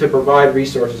to provide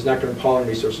resources, nectar and pollen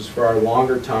resources, for our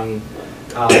longer-tongue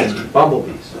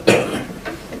bumblebees.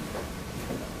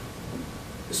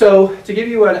 So to give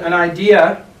you an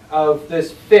idea of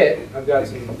this fit, I've got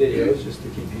some videos just to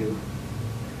keep you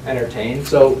entertained.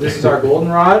 So this is our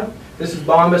goldenrod. This is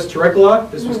Bombus terricola.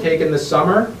 This was taken this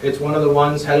summer. It's one of the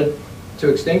ones headed to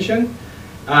extinction.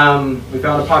 We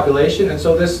found a population, and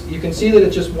so this, you can see that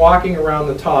it's just walking around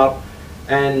the top,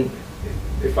 and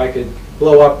if I could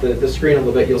blow up the screen a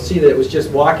little bit, you'll see that it was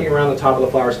just walking around the top of the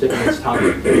flower, sticking its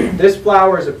tongue. This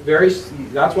flower is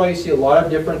that's why you see a lot of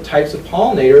different types of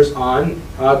pollinators on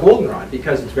goldenrod,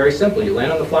 because it's very simple. You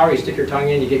land on the flower, you stick your tongue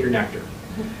in, you get your nectar.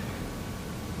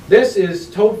 This is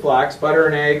toadflax, butter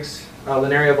and eggs,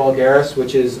 Linaria vulgaris,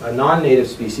 which is a non-native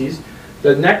species.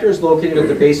 The nectar is located at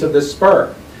the base of this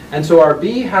spur. And so our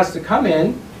bee has to come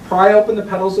in, pry open the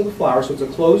petals of the flower, so it's a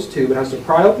closed tube. It has to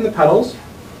pry open the petals,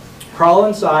 crawl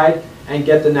inside, and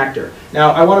get the nectar.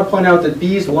 Now, I want to point out that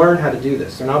bees learn how to do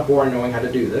this. They're not born knowing how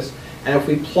to do this. And if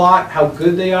we plot how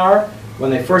good they are, when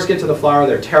they first get to the flower,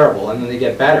 they're terrible, and then they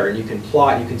get better. And you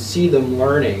can see them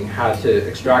learning how to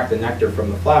extract the nectar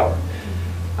from the flower.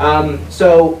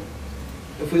 So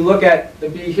if we look at the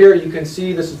bee here, you can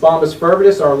see this is Bombus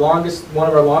fervidus, one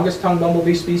of our longest tongue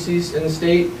bumblebee species in the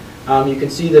state. You can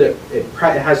see that it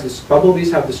has this,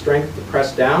 bumblebees have the strength to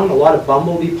press down. A lot of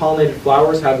bumblebee pollinated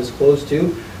flowers have this closed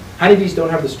tube. Honeybees don't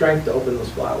have the strength to open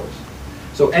those flowers.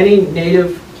 So any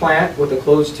native plant with a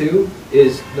closed tube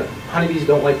the honeybees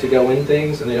don't like to go in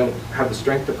things, and they don't have the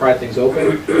strength to pry things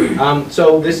open.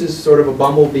 So this is sort of a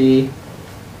bumblebee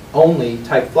only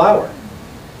type flower.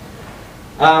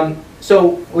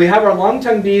 So we have our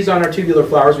long-tongued bees on our tubular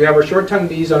flowers. We have our short-tongued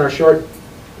bees on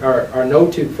our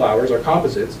no-tube flowers, our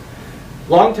composites.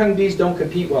 Long-tongued bees don't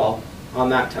compete well on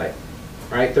that type,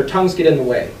 right? Their tongues get in the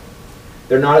way.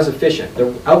 They're not as efficient.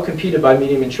 They're outcompeted by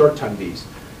medium and short-tongued bees.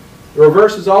 The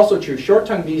reverse is also true.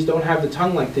 Short-tongued bees don't have the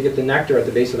tongue length to get the nectar at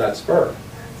the base of that spur.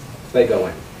 They go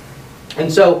in.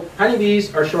 And so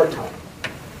honeybees are short-tongued.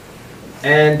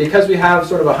 And because we have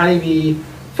sort of a honeybee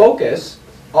focus,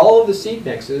 all of the seed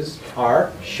mixes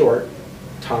are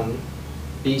short-tongued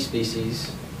bee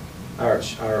species, or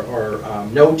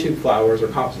no-tube flowers or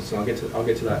composites, and I'll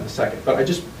get to that in a second. But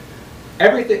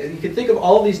everything, you can think of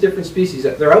all of these different species,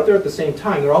 they're out there at the same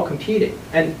time, they're all competing.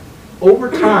 And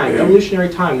over time, evolutionary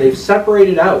time, they've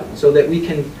separated out so that we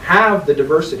can have the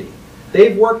diversity.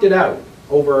 They've worked it out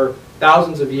over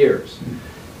thousands of years.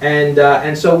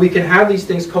 And so we can have these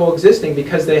things coexisting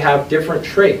because they have different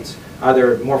traits,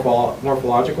 either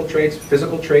morphological traits,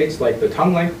 physical traits like the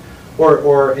tongue length,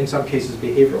 or in some cases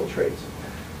behavioral traits.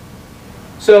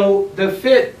 So the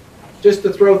fit, just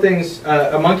to throw things,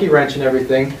 a monkey wrench and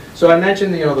everything. So I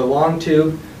mentioned the long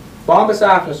tube. Bombus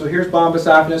affinis, so here's Bombus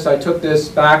affinis. I took this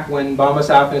back when Bombus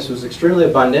affinis was extremely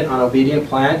abundant on obedient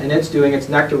plant, and it's doing its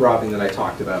nectar robbing that I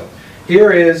talked about. Here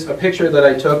is a picture that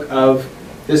I took of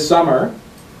this summer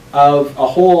of a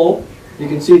hole. You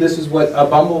can see this is what a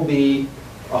bumblebee,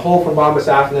 a hole from Bombus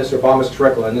affinis or Bombus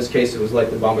terricola. In this case, it was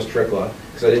likely Bombus terricola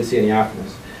because I didn't see any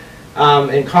affinis.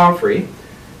 And comfrey.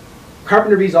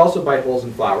 Carpenter bees also bite holes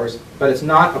in flowers, but it's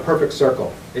not a perfect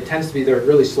circle. It tends to be, they're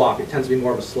really sloppy. It tends to be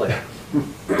more of a slit.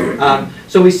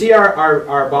 So we see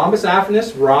our Bombus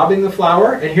affinis robbing the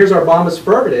flower, and here's our Bombus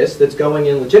fervidus that's going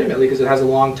in legitimately because it has a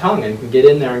long tongue and can get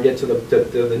in there and get to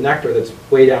the nectar that's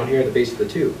way down here at the base of the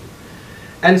tube.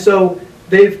 And so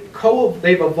they've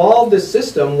evolved this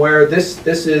system where this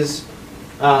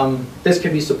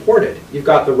can be supported. You've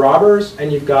got the robbers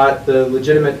and you've got the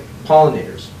legitimate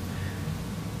pollinators.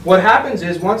 What happens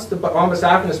is once the Bombus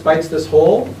affinis bites this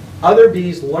hole, other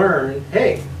bees learn,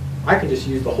 hey, I can just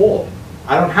use the hole.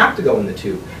 I don't have to go in the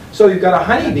tube. So you've got a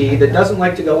honeybee that doesn't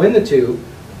like to go in the tube,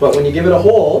 but when you give it a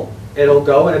hole, it'll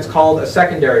go, and it's called a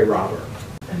secondary robber.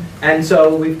 And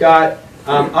so we've got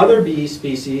other bee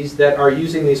species that are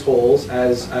using these holes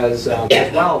as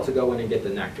well to go in and get the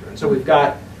nectar. And so we've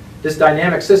got this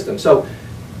dynamic system. So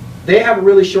they have a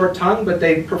really short tongue, but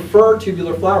they prefer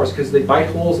tubular flowers because they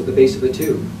bite holes at the base of the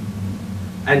tube.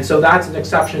 And so that's an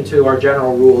exception to our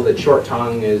general rule that short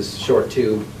tongue is short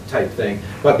tube type thing.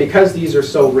 But because these are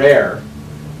so rare,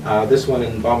 this one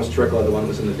in Bombus terricola, the one that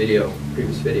was in the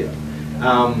previous video,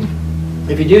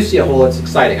 if you do see a hole, it's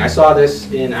exciting. I saw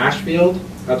this in Ashfield.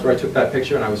 That's where I took that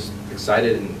picture, and I was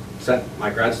excited and sent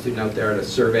my grad student out there to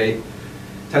survey,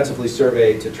 intensively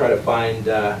survey, to try to find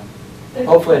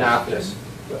hopefully an apis.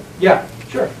 Yeah,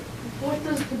 sure. What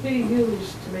does the bee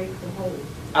use to make the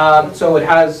hole? So it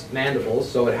has mandibles.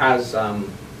 So it has.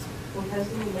 What has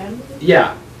the mandibles?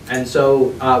 Yeah, and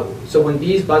so so when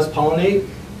bees buzz pollinate,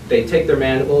 they take their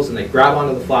mandibles and they grab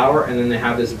onto the flower, and then they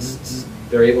have this. Zzz, zzz,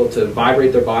 they're able to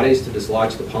vibrate their bodies to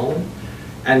dislodge the pollen,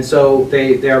 and so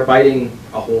they are biting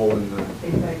a hole in the.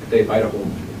 They bite a hole.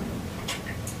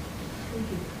 Thank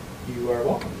you. You are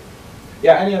welcome.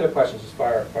 Yeah. Any other questions? Just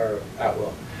fire at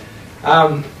will.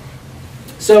 How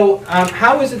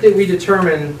is it that we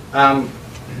determine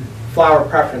flower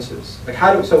preferences? Like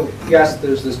so yes,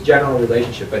 there's this general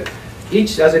relationship, but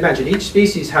as I mentioned, each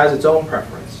species has its own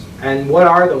preference. And what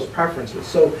are those preferences?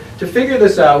 So to figure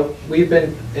this out, we've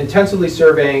been intensively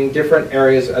surveying different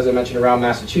areas, as I mentioned, around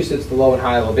Massachusetts, the low and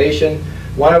high elevation.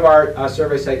 One of our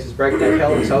survey sites is Breakneck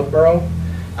Hill in Southborough.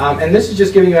 And this is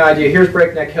just giving you an idea. Here's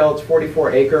Breakneck Hill, it's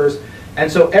 44 acres. And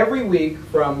so every week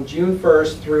from June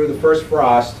 1st through the first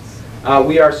frost,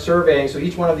 we are surveying. So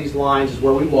each one of these lines is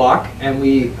where we walk, and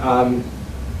we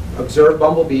observe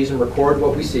bumblebees and record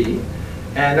what we see.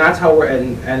 And that's how we're,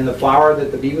 and the flower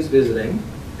that the bee was visiting,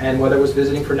 and whether it was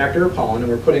visiting for nectar or pollen,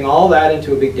 and we're putting all that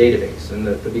into a big database. And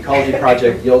the Bee-cology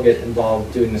Project, you'll get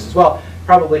involved doing this as well.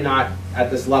 Probably not at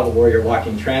this level where you're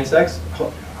walking transects.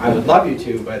 I would love you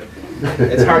to, but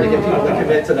it's hard to get people to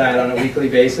commit to that on a weekly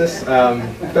basis,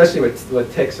 especially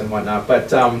with ticks and whatnot.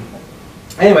 But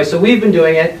anyway, so we've been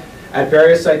doing it at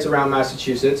various sites around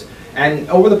Massachusetts. And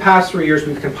over the past 3 years,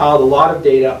 we've compiled a lot of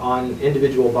data on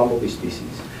individual bumblebee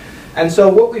species. And so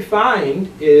what we find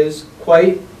is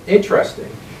quite interesting.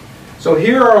 So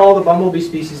here are all the bumblebee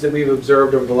species that we've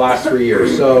observed over the last 3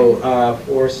 years. So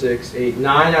 4, 6, 8,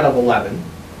 9 out of 11,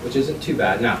 which isn't too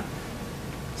bad. Now,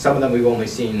 some of them we've only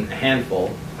seen a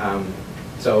handful.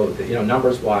 So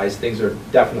numbers-wise, things are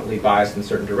definitely biased in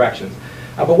certain directions.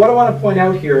 But what I want to point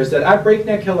out here is that at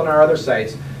Breakneck Hill and our other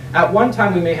sites, at one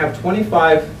time we may have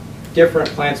 25 different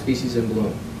plant species in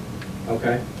bloom.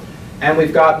 Okay? And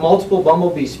we've got multiple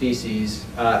bumblebee species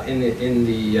in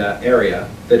the area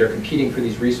that are competing for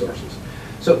these resources.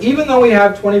 So even though we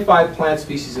have 25 plant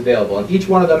species available, and each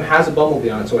one of them has a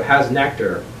bumblebee on it, so it has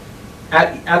nectar,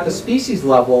 at the species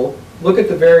level, look at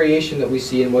the variation that we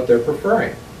see in what they're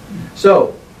preferring.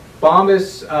 So,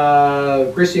 Bombus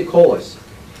gricicolis,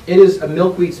 it is a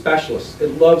milkweed specialist.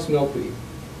 It loves milkweed.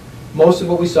 Most of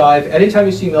what we saw, anytime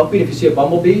you see milkweed, if you see a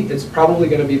bumblebee, it's probably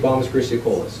going to be Bombus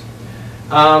gricicolis.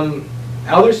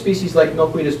 Other species like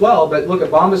milkweed as well, but look at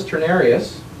Bombus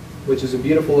ternarius, which is a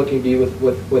beautiful looking bee with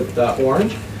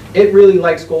orange. It really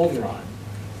likes goldenrod.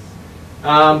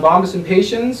 Bombus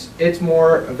impatiens, it's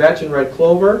more vetch and red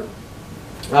clover.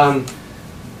 Another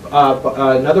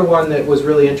one that was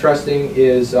really interesting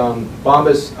is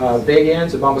Bombus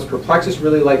vagans and Bombus perplexus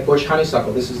really like bush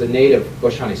honeysuckle. This is a native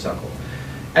bush honeysuckle.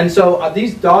 And so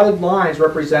these dotted lines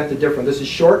represent the different. This is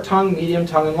short tongue, medium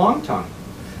tongue, and long tongue.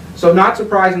 So not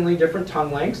surprisingly, different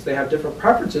tongue lengths. They have different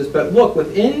preferences. But look,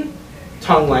 within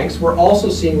tongue lengths, we're also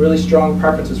seeing really strong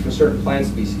preferences for certain plant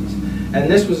species. And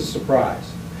this was a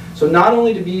surprise. So not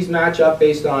only do bees match up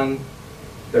based on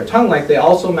their tongue length, they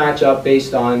also match up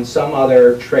based on some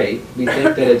other trait. We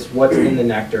think that it's what's in the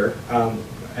nectar,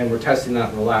 and we're testing that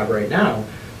in the lab right now.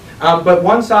 But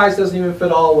one size doesn't even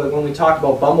fit all when we talk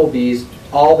about bumblebees,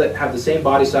 all that have the same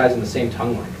body size and the same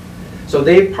tongue length. So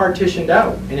they've partitioned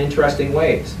out in interesting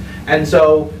ways. And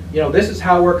so, this is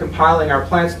how we're compiling our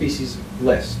plant species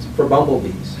list for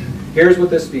bumblebees. Here's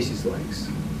what this species likes.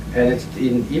 And it's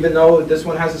even though this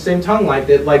one has the same tongue length,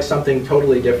 it likes something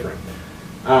totally different.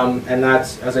 And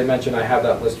that's, as I mentioned, I have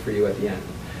that list for you at the end.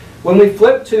 When we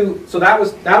flip to, so that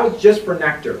was just for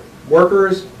nectar.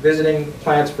 Workers visiting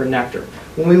plants for nectar.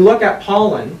 When we look at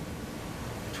pollen,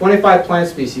 25 plant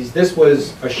species, this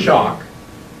was a shock.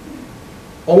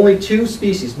 Only 2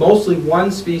 species, mostly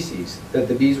 1 species, that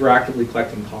the bees were actively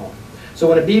collecting pollen. So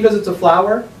when a bee visits a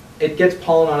flower, it gets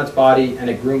pollen on its body and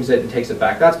it grooms it and takes it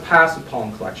back. That's passive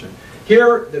pollen collection.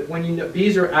 Here, when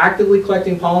bees are actively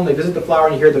collecting pollen, they visit the flower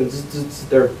and you hear them,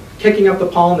 they're kicking up the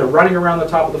pollen, they're running around the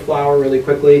top of the flower really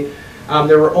quickly.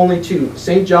 There were only 2.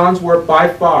 St. John's wort by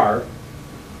far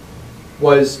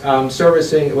was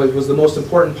was the most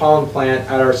important pollen plant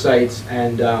at our sites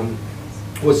and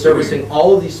was servicing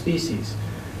all of these species.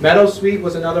 Meadowsweet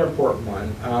was another important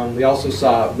one. We also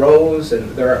saw rose,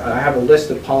 and I have a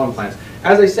list of pollen plants.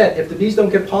 As I said, if the bees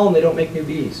don't get pollen, they don't make new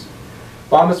bees.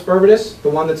 Bombus fervidus, the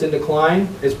one that's in decline,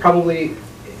 is probably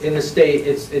in the state.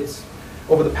 It's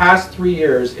over the past 3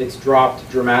 years, it's dropped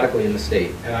dramatically in the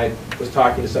state. And I was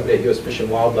talking to somebody at U.S. Fish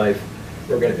and Wildlife.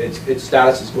 Its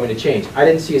status is going to change. I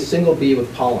didn't see a single bee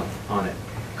with pollen on it,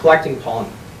 collecting pollen.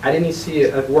 I didn't even see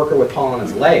a worker with pollen on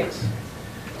its legs.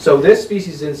 So this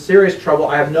species is in serious trouble.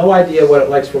 I have no idea what it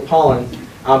likes for pollen,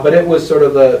 but it was sort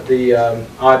of the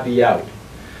odd bee out.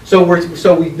 So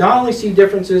we not only see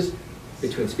differences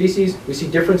between species, we see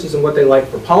differences in what they like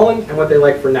for pollen and what they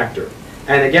like for nectar.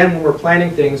 And again, when we're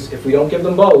planting things, if we don't give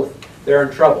them both, they're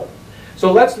in trouble.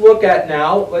 So let's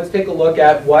take a look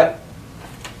at what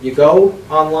you go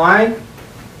online.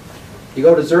 You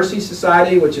go to Xerces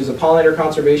Society, which is a pollinator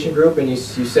conservation group, and you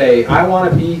say, I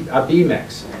want a bee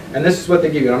mix. And this is what they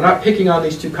give you. And I'm not picking on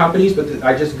these 2 companies, but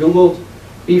I just Googled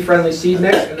bee-friendly seed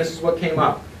mix, and this is what came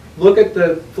up. Look at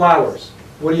the flowers.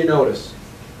 What do you notice?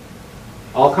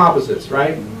 All composites,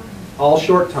 right? All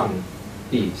short-tongue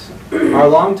bees. Our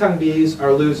long-tongue bees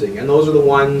are losing, and those are the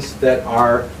ones that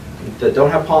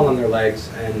don't have pollen on their legs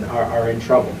and are in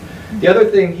trouble. The other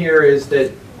thing here is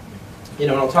that, and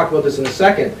I'll talk about this in a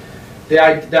second, the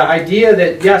idea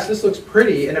that, yes, this looks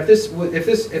pretty, and if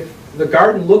the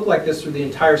garden looked like this through the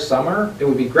entire summer, it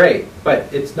would be great, but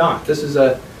it's not. This is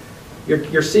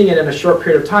you're seeing it in a short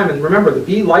period of time, and remember, the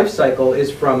bee life cycle is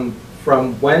from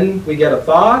when we get a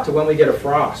thaw to when we get a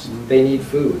frost. They need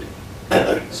food.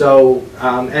 So,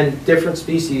 and different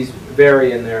species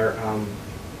vary in their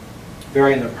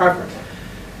preference.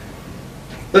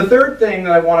 The third thing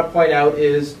that I want to point out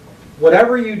is,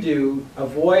 whatever you do,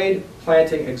 avoid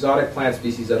planting exotic plant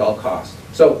species at all costs.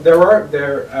 So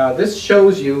this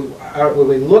shows you, when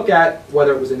we look at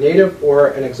whether it was a native or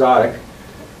an exotic,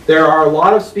 there are a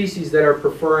lot of species that are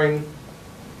preferring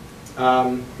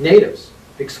natives,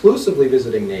 exclusively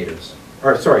visiting natives,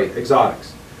 or sorry,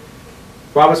 exotics.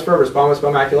 Bombus fervus, Bombus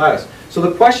biomaculatus. So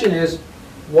the question is,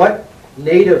 what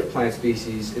native plant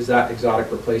species is that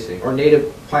exotic replacing? Or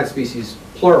native plant species,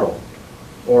 plural,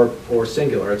 or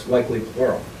singular? It's likely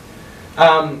plural.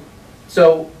 On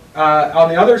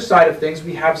the other side of things,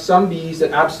 we have some bees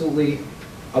that absolutely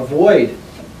avoid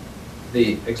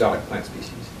the exotic plant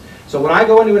species. So when I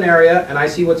go into an area and I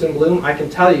see what's in bloom, I can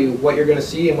tell you what you're going to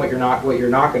see and what you're not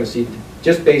going to see,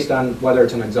 just based on whether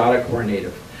it's an exotic or a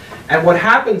native. And what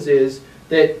happens is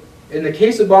that in the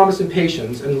case of Bombus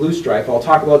impatiens and loosestrife, I'll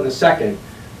talk about in a second,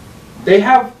 they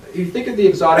have, if you think of the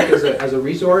exotic as a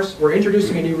resource, we're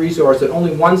introducing a new resource that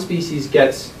only one species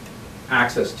gets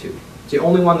access to. It's the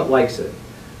only one that likes it.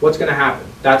 What's going to happen?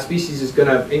 That species is going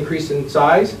to increase in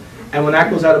size, and when that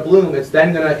goes out of bloom, it's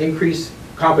then going to increase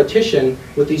competition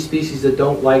with these species that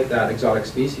don't like that exotic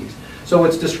species. So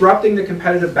it's disrupting the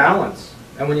competitive balance.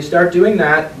 And when you start doing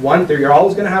that, you're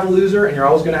always going to have a loser and you're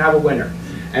always going to have a winner.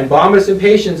 And Bombus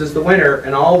impatiens is the winner,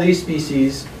 and all these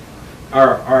species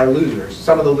are losers.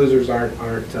 Some of the losers aren't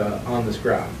on this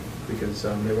graph because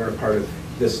they weren't part of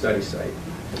this study site.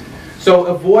 So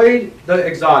avoid the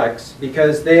exotics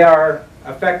because they are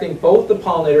affecting both the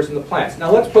pollinators and the plants.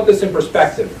 Now let's put this in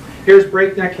perspective. Here's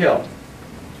Breakneck Hill.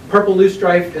 Purple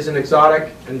loosestrife is an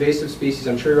exotic invasive species.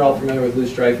 I'm sure you're all familiar with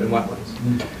loosestrife in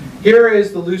wetlands. Here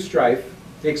is the loosestrife,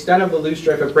 the extent of the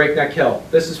loosestrife at Breakneck Hill.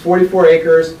 This is 44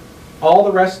 acres. All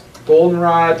the rest,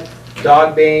 goldenrod,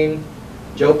 dogbane,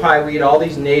 Joe Pye weed, all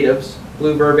these natives,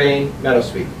 blue vervain,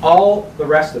 meadowsweet, all the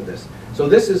rest of this. So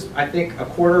this is, I think, a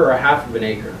quarter or a half of an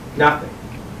acre. Nothing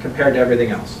compared to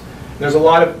everything else. There's a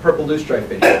lot of purple loosestrife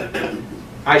in here.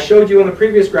 I showed you on the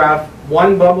previous graph,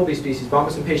 one bumblebee species,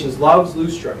 Bombus impatiens, loves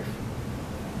loosestrife.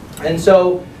 And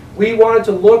so we wanted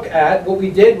to look at, what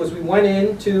we did was we went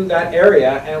into that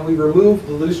area and we removed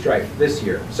the loosestrife this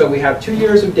year. So we have 2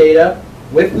 years of data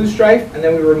with loosestrife, and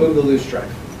then we removed the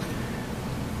loosestrife.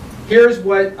 Here's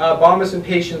what Bombus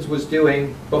impatiens was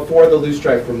doing before the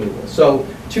loosestrife removal. So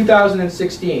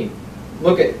 2016,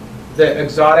 look at the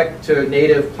exotic to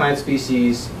native plant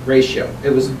species ratio. It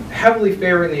was heavily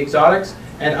favoring the exotics,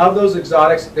 and of those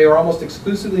exotics, they were almost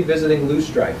exclusively visiting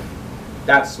loosestrife,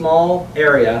 that small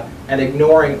area, and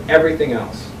ignoring everything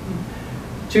else.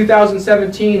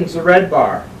 2017 is the red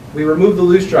bar. We removed the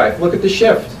loosestrife. Look at the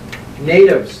shift.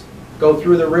 Natives go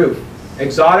through the roof.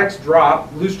 Exotics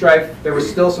drop. Loosestrife, there was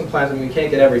still some plants. I mean, we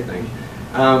can't get everything.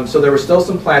 So there were still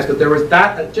some plants, but there was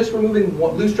that, just removing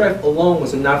loosestrife alone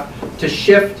was enough to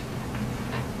shift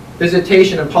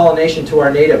visitation and pollination to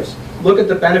our natives. Look at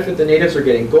the benefit the natives are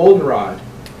getting. Goldenrod,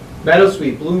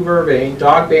 meadowsweet, blue vervain,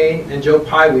 dogbane, and Joe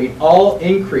Pye weed all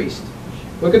increased.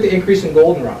 Look at the increase in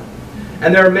goldenrod.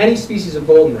 And there are many species of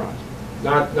goldenrod,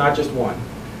 not just one,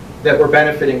 that were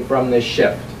benefiting from this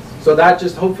shift. So that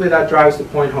just, hopefully that drives the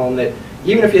point home that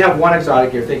even if you have one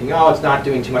exotic, you're thinking, oh, it's not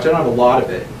doing too much, I don't have a lot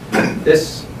of it.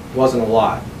 This wasn't a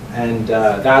lot, and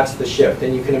that's the shift.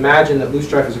 And you can imagine that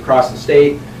loosestrife is across the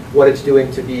state, what it's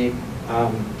doing to bee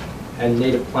and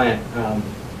native plant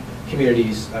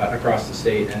communities across the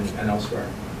state and elsewhere.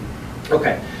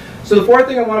 Okay, so the fourth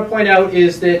thing I want to point out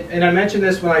is that, and I mentioned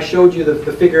this when I showed you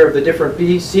the figure of the different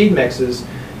bee seed mixes,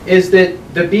 is that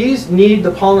the bees need the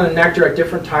pollen and nectar at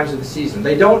different times of the season.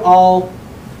 They don't all,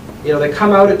 they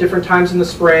come out at different times in the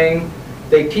spring,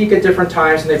 they peak at different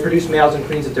times, and they produce males and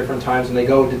queens at different times, and they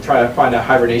go to try to find a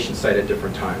hibernation site at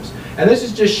different times. And this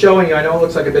is just showing you, I know it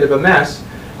looks like a bit of a mess,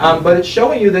 but it's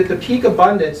showing you that the peak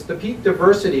abundance, the peak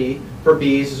diversity for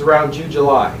bees is around June,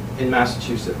 July in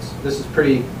Massachusetts. This is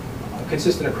pretty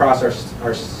consistent across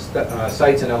our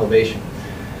sites and elevation.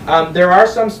 There are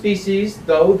some species,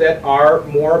 though, that are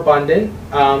more abundant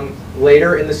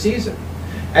later in the season.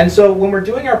 And so when we're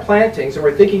doing our plantings and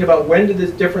we're thinking about when do the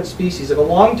different species, if a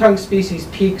long-tongue species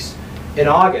peaks in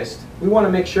August, we want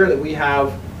to make sure that we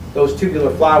have those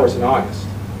tubular flowers in August.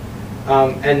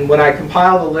 And when I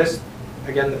compile the list,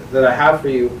 again, that I have for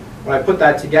you, when I put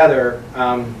that together,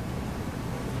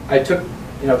 I took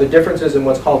the differences in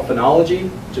what's called phenology,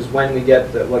 which is when we get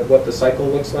what the cycle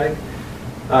looks like.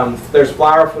 There's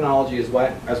flower phenology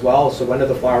as well, so when do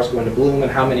the flowers go into bloom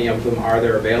and how many of them are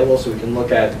there available, so we can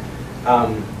look at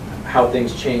how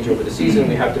things change over the season.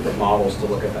 We have different models to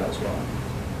look at that as well.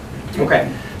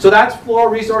 Okay, so that's floral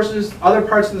resources. Other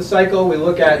parts of the cycle, we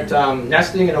look at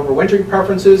nesting and overwintering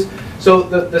preferences. So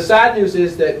the sad news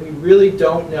is that we really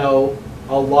don't know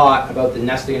a lot about the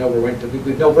nesting and overwintering.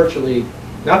 We know virtually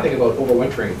nothing about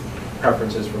overwintering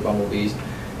preferences for bumblebees.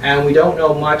 And we don't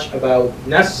know much about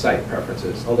nest site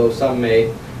preferences, although some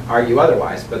may argue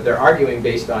otherwise. But they're arguing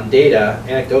based on data,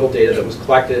 anecdotal data that was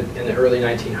collected in the early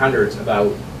 1900s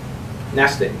about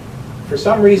nesting for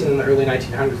some reason in the early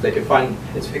 1900s they could find,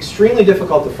 it's extremely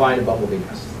difficult to find a bumblebee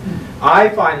nest. I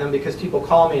find them because people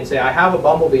call me and say, I have a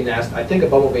bumblebee nest, I think a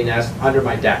bumblebee nest under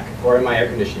my deck or in my air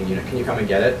conditioning unit. Can you come and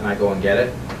get it? And I go and get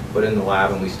it, put it in the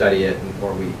lab and we study it,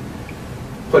 or we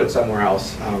put it somewhere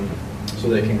else so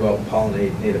they can go out and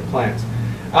pollinate native plants.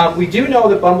 We do know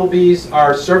that bumblebees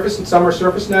are summer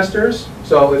surface nesters.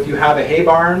 So if you have a hay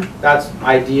barn, that's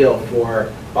ideal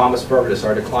for Bombus viridis,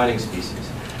 our declining species.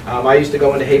 I used to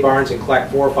go into hay barns and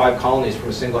collect 4 or 5 colonies from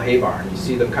a single hay barn. You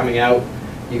see them coming out.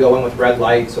 You go in with red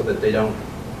light so that you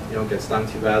don't get stung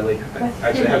too badly. I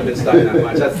actually haven't been stung that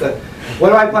much. That's the, what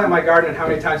do I plant in my garden and how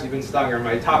many times you've been stung are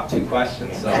my top 2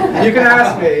 questions. So you can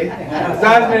ask me. It's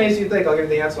not as many as you think. I'll give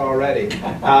you the answer already.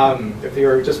 If you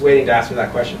were just waiting to ask me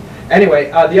that question.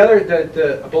 Anyway,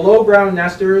 the below ground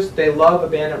nesters, they love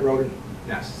abandoned rodent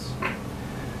nests.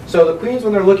 So the queens,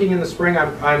 when they're looking in the spring,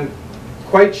 I'm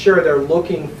quite sure they're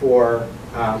looking for,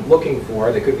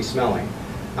 they could be smelling,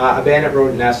 abandoned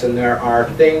rodent nests, and there are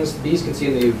things, bees can see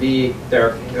in the UV,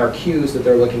 there are cues that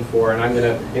they're looking for, and I'm going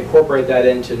to incorporate that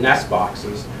into nest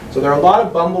boxes. So there are a lot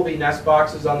of bumblebee nest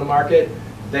boxes on the market.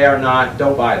 They are not,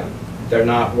 don't buy them. They're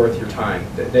not worth your time.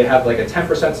 They have like a 10%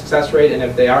 success rate, and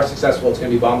if they are successful, it's going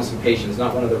to be Bombus impatiens,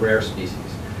 not one of the rare species.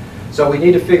 So we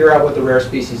need to figure out what the rare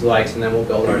species likes, and then we'll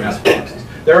build our nest boxes.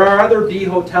 There are other bee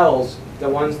hotels, the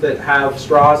ones that have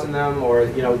straws in them, or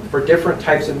for different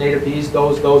types of native bees.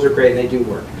 Those are great, and they do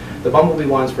work. The bumblebee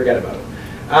ones, forget about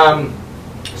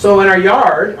it. So in our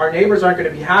yard, our neighbors aren't going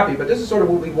to be happy, but this is sort of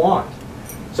what we want.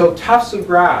 So tufts of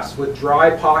grass with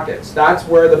dry pockets, that's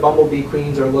where the bumblebee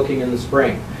queens are looking in the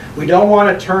spring. We don't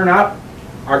want to turn up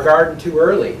our garden too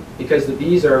early because the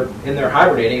bees are in there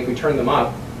hibernating. If we turn them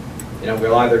up,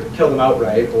 we'll either kill them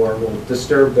outright or we'll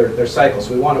disturb their cycle.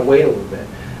 So we want to wait a little bit.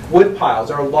 Wood piles.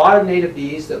 There are a lot of native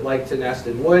bees that like to nest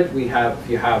in wood. If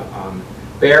you have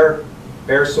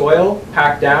bare soil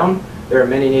packed down, there are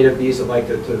many native bees that like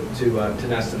to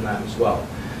nest in that as well.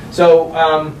 So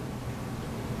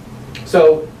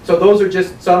those are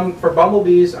just some for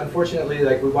bumblebees. Unfortunately,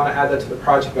 we want to add that to the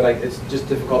project, but it's just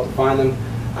difficult to find them.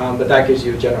 But that gives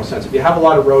you a general sense. If you have a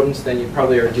lot of rodents, then you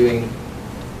probably are doing.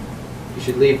 You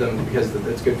should leave them because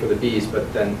it's good for the bees.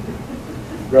 But then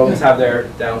rodents have their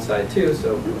downside too.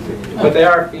 So, but they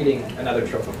are feeding another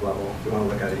trophic level. If you want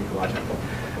to look at it ecological.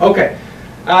 Okay.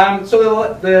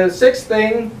 So the 6th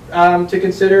thing to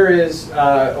consider is,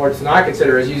 or to not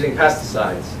consider, is using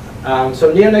pesticides.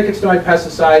 So neonicotinoid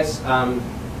pesticides.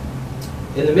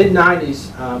 In the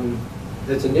mid-90s,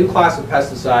 it's a new class of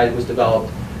pesticide was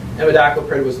developed.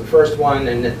 Imidacloprid was the first one,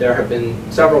 and there have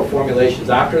been several formulations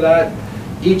after that.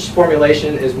 Each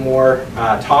formulation is more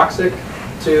toxic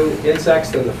to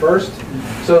insects than the first.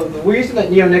 So the reason that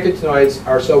neonicotinoids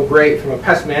are so great from a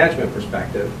pest management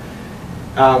perspective,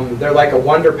 they're like a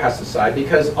wonder pesticide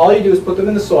because all you do is put them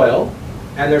in the soil,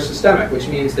 and they're systemic, which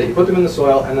means that you put them in the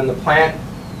soil and then the plant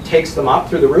takes them up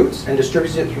through the roots and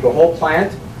distributes it through the whole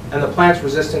plant, and the plant's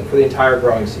resistant for the entire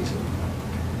growing season.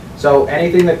 So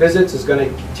anything that visits is going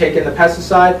to take in the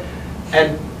pesticide,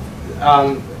 and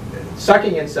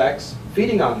sucking insects,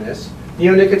 feeding on this,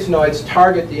 neonicotinoids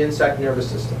target the insect nervous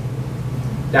system.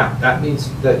 Now, that means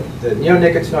that the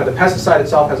neonicotinoid, the pesticide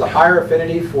itself, has a higher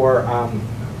affinity for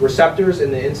receptors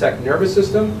in the insect nervous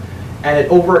system, and it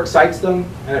overexcites them,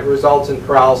 and it results in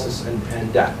paralysis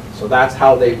and death. So that's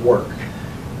how they work.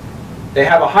 They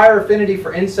have a higher affinity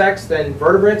for insects than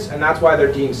vertebrates, and that's why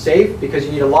they're deemed safe, because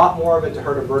you need a lot more of it to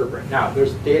hurt a vertebrate. Now,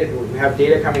 there's data, we have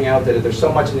data coming out that there's so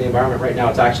much in the environment right now,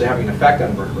 it's actually having an effect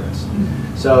on vertebrates.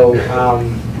 So,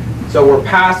 so we're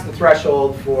past the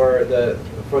threshold for the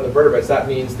vertebrates. That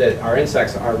means that our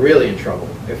insects are really in trouble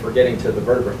if we're getting to the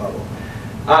vertebrate level.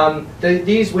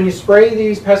 When you spray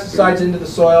these pesticides into the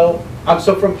soil, let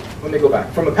me go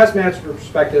back. From a pest management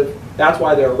perspective, that's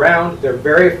why they're around. They're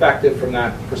very effective from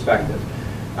that perspective.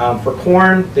 For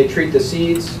corn, they treat the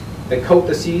seeds, they coat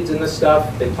the seeds in this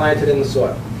stuff, they plant it in the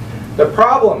soil. The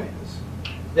problem is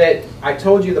that I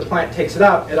told you the plant takes it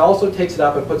up, it also takes it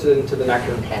up and puts it into the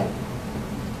nectar and pollen.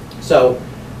 So,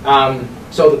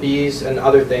 so the bees and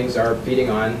other things are feeding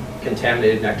on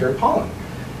contaminated nectar and pollen.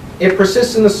 It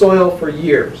persists in the soil for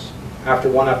years after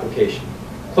one application.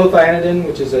 Clothianidin,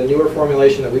 which is a newer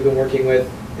formulation that we've been working with,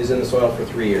 is in the soil for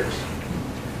 3 years.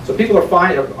 So people are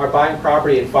buying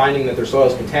property and finding that their soil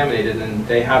is contaminated and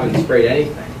they haven't sprayed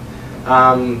anything.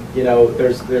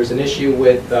 There's an issue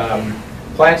with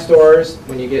plant stores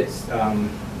when you get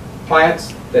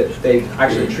plants that they've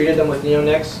actually treated them with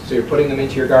neonics, so you're putting them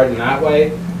into your garden that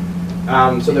way.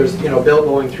 So there's a bill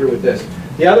going through with this.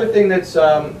 The other thing that's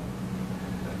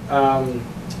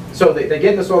so they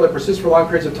get in the soil, they persist for long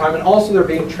periods of time, and also they're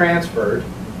being transferred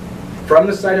from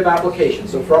the site of application,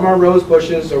 so from our rose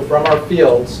bushes or from our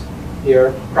fields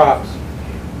here, crops,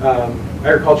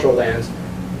 agricultural lands,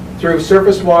 through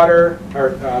surface water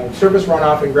or surface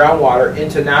runoff and groundwater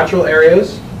into natural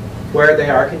areas where they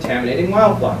are contaminating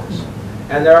wildflowers.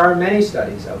 And there are many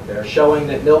studies out there showing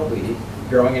that milkweed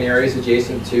growing in areas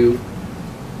adjacent to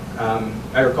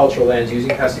agricultural lands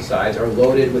using pesticides are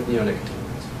loaded with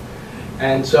neonicotinoids.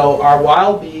 And so our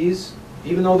wild bees,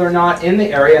 even though they're not in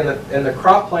the area and the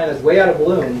crop plant is way out of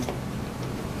bloom,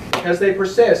 because they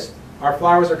persist, our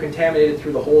flowers are contaminated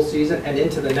through the whole season and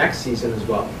into the next season as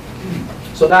well.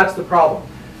 So that's the problem.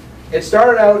 It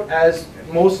started out as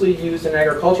mostly used in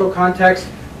agricultural context,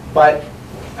 but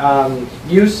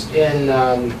use in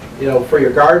for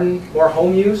your garden, more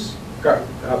home use,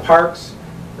 parks,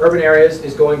 urban areas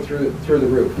is going through the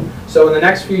roof. So in the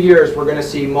next few years, we're going to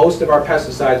see most of our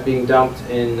pesticides being dumped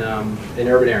in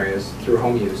urban areas through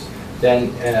home use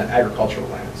than agricultural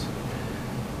lands.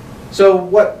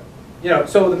 So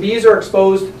so the bees are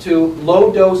exposed to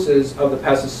low doses of the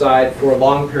pesticide for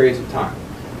long periods of time.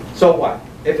 So what?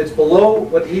 If it's below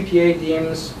what the EPA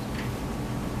deems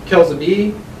kills a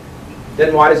bee,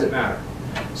 then why does it matter?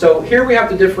 So here we have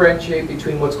to differentiate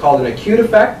between what's called an acute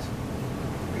effect,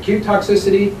 acute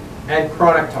toxicity, and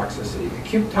chronic toxicity.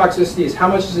 Acute toxicity is how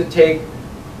much does it take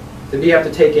the bee have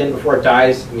to take in before it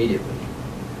dies immediately.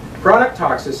 Chronic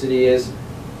toxicity is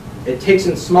it takes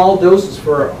in small doses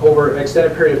for over an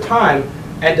extended period of time,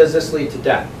 and does this lead to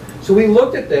death? So we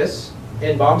looked at this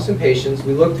in Bomson patients.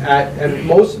 We looked at, and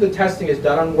most of the testing is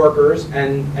done on workers,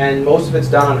 and most of it's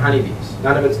done on honeybees.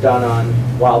 None of it's done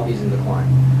on wild bees in decline.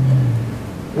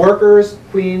 Workers,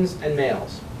 queens, and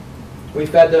males. We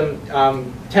fed them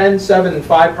 10, 7, and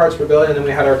 5 parts per billion, and then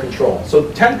we had our control. So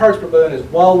 10 parts per billion is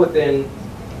well within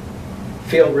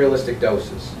field realistic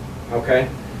doses. Okay?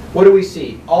 What do we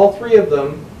see? All 3 of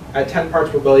them at 10 parts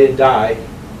per billion die,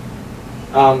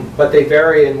 but they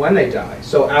vary in when they die.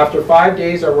 So after 5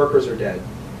 days, our workers are dead.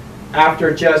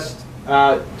 After just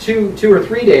 2 or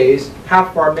 3 days,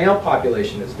 half of our male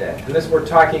population is dead. And this, we're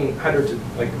talking hundreds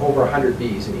of, like over 100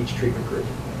 bees in each treatment group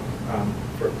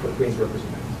for queens, workers,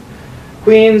 and males.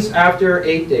 Queens after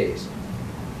 8 days.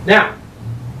 Now,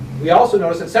 we also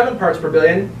notice at 7 parts per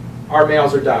billion, our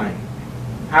males are dying.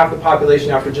 Half the population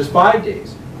after just 5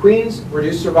 days. Queens,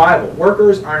 reduced survival.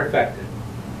 Workers aren't affected.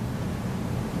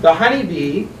 The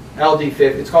honeybee, LD50,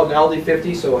 it's called an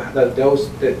LD50, so the dose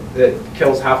that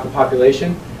kills half the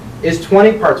population, is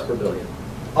 20 parts per billion.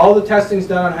 All the testing's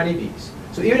done on honeybees.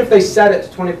 So even if they set it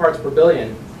to 20 parts per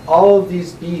billion, all of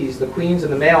these bees, the queens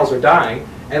and the males, are dying.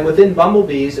 And within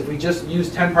bumblebees, if we just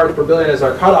use 10 parts per billion as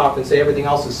our cutoff and say everything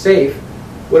else is safe,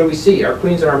 what do we see? Our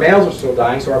queens and our males are still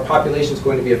dying, so our population is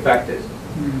going to be affected.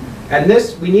 And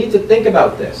this, we need to think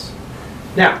about this.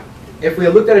 Now, if we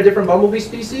looked at a different bumblebee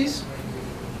species,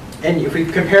 and if we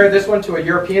compare this one to a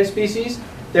European species,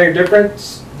 there's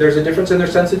a difference in their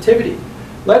sensitivity.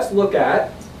 Let's look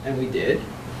at, and we did,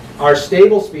 our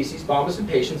stable species, Bombus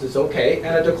impatiens, is okay,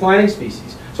 and a declining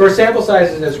species. So our sample size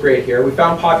isn't as great here. We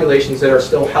found populations that are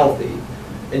still healthy.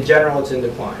 In general, it's in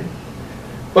decline.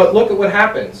 But look at what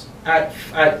happens. At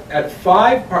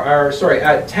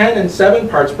 10 and 7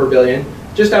 parts per billion,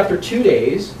 just after 2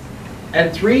 days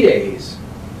and 3 days,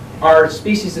 our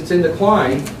species that's in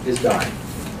decline is dying.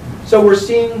 So we're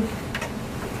seeing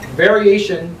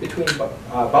variation between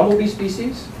bumblebee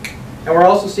species, and we're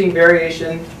also seeing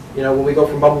variation, when we go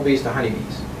from bumblebees to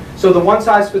honeybees. So the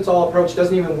one-size-fits-all approach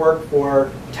doesn't even work for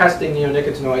testing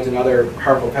neonicotinoids and other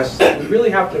harmful pesticides. We really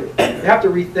have to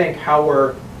rethink how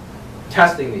we're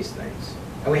testing these things,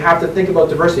 and we have to think about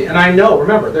diversity. And I know,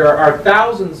 remember, there are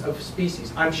thousands of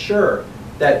species. I'm sure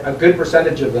that a good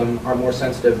percentage of them are more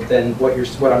sensitive than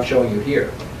what I'm showing you here.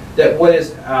 That what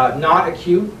is not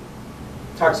acute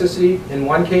toxicity in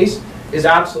one case is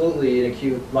absolutely an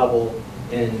acute level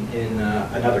in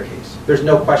another case. There's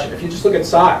no question. If you just look at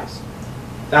size,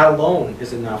 that alone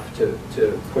is enough to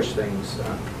push things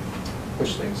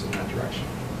in that direction.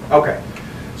 Okay,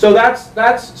 so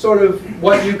that's sort of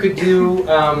what you could do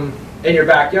in your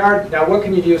backyard. Now, what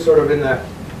can you do sort of in the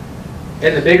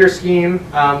bigger scheme?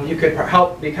 You could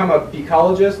help become a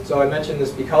beecologist. So I mentioned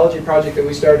this Bee-cology project that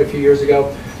we started a few years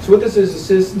ago. So what this is a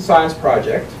citizen science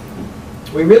project.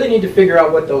 We really need to figure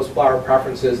out what those flower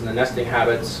preferences and the nesting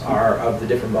habits are of the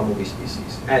different bumblebee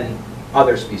species and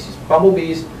other species.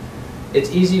 Bumblebees,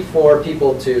 it's easy for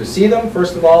people to see them,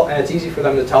 first of all, and it's easy for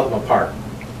them to tell them apart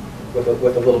with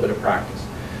a little bit of practice.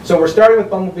 So we're starting with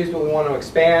bumblebees, but we want to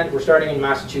expand. We're starting in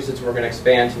Massachusetts, and we're going to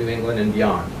expand to New England and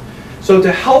beyond. So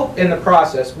to help in the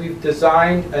process, we've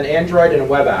designed an Android and a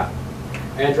web app.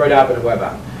 Android app and a web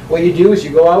app. What you do is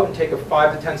you go out and take a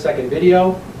 5 to 10 second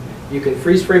video. You can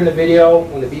freeze frame the video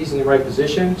when the bee's in the right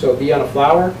position, so a bee on a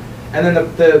flower. And then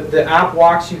the app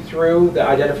walks you through the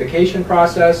identification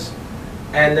process,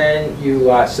 and then you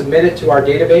submit it to our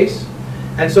database.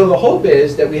 And so the hope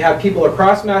is that we have people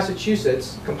across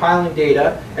Massachusetts compiling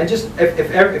data, and just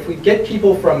if we get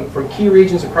people from key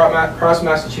regions across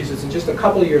Massachusetts, in just a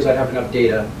couple of years I'd have enough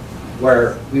data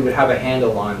where we would have a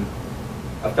handle on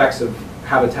effects of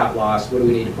habitat loss. What do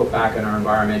we need to put back in our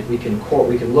environment? We can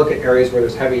look at areas where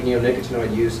there's heavy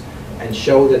neonicotinoid use and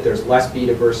show that there's less bee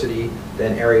diversity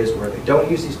than areas where they don't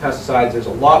use these pesticides. There's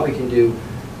a lot we can do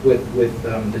with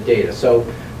the data. So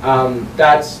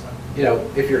that's, you know,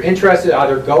 if you're interested,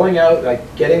 either going out,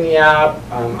 like getting the app,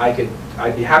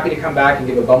 I'd be happy to come back and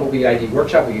give a bumblebee ID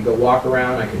workshop. We could go walk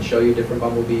around. I can show you different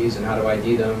bumblebees and how to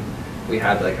ID them. We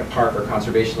had like a park or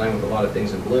conservation land with a lot of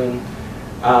things in bloom.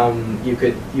 You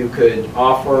could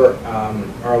offer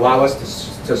or allow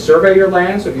us to survey your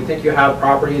land. So if you think you have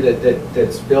property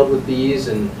that's filled with bees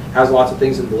and has lots of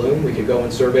things in bloom, we could go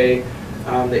and survey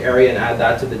the area and add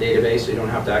that to the database, so you don't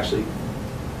have to actually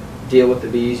deal with the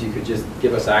bees. You could just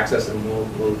give us access and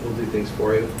we'll do things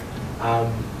for you.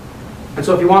 And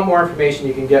so if you want more information,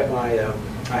 you can get my,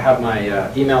 I have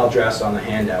my email address on the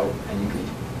handout, and you can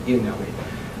email me.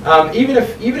 Even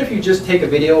if you just take a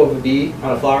video of a bee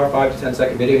on a flower, 5 to 10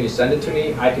 second video, and you send it to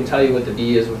me, I can tell you what the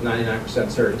bee is with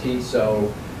 99% certainty.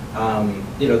 So,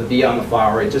 you know, the bee on the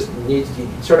flower, it just needs, you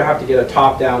sort of have to get a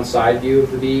top-down side view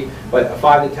of the bee. But a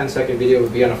 5 to 10 second video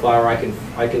of a bee on a flower, I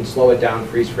can slow it down,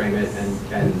 freeze frame it,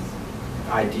 and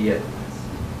ID it,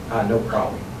 no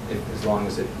problem, as long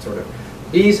as it sort of.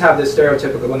 Bees have this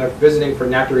stereotypical, when they're visiting for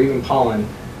nectar or even pollen,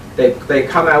 they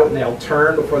come out and they'll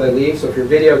turn before they leave. So if you're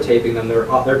videotaping them, they're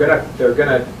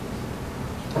gonna,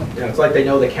 you know, it's like they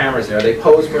know the camera's there. They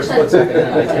pose for a split second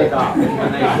and then they take off.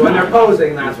 And when they're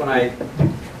posing, that's when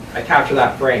I capture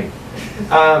that frame.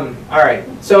 All right.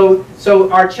 So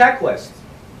our checklist.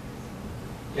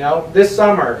 You know, this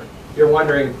summer you're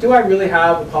wondering, do I really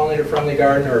have a pollinator-friendly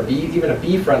garden or even a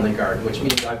bee-friendly garden? Which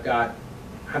means I've got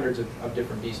hundreds of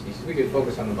different bee species. We could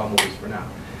focus on the bumblebees for now.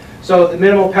 So the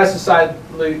minimal pesticide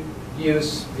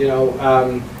use, you know,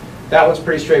 that one's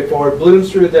pretty straightforward.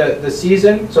 Blooms through the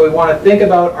season, so we want to think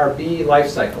about our bee life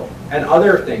cycle and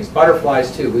other things,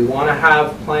 butterflies too. We want to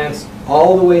have plants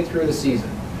all the way through the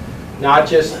season, not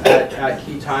just at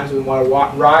key times. We want a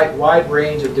wide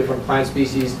range of different plant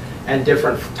species and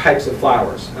different types of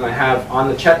flowers. And I have on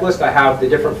the checklist, I have the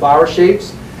different flower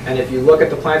shapes. And if you look at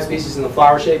the plant species and the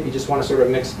flower shape, you just want to sort of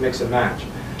mix and match.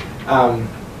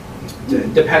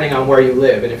 Depending on where you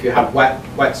live, and if you have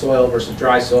wet soil versus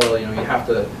dry soil, you know, you have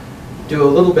to do a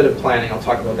little bit of planning. I'll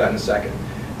talk about that in a second.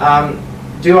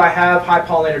 Do I have high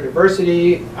pollinator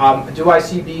diversity? Do I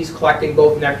see bees collecting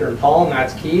both nectar and pollen?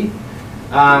 That's key.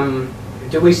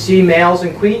 Do we see males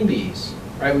and queen bees?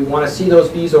 Right, we want to see those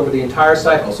bees over the entire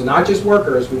cycle. So not just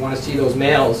workers, we want to see those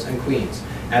males and queens.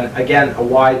 And again, a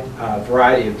wide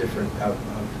variety of different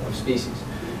of species.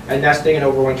 And nesting and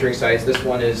overwintering sites. This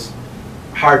one is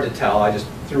hard to tell. I just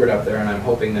threw it up there, and I'm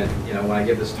hoping that, you know, when I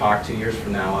give this talk 2 years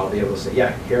from now, I'll be able to say,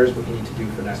 yeah, here's what you need to do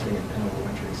for nesting and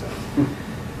overwintering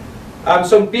sites.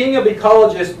 So being a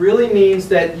beecologist really means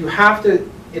that you have to,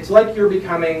 it's like you're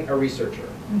becoming a researcher,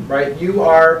 right? You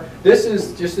are, this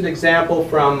is just an example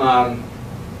from,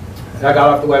 I got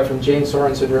off the web from Jane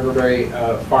Sorensen, Riverberry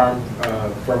Farm,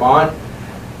 Vermont.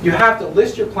 You have to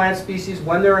list your plant species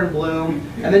when they're in bloom,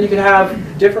 and then you can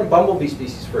have different bumblebee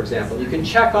species, for example. You can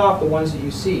check off the ones that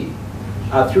you see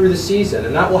through the season,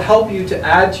 and that will help you to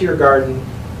add to your garden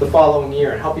the following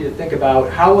year and help you to think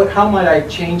about how might I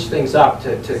change things up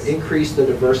to increase the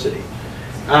diversity.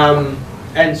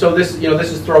 And so this, you know,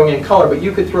 this is throwing in color, but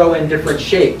you could throw in different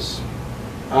shapes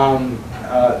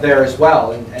there as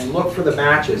well, and look for the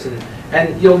matches, and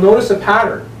you'll notice a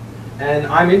pattern. And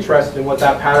I'm interested in what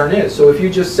that pattern is. So if you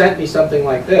just sent me something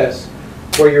like this,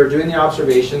 where you're doing the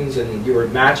observations and you were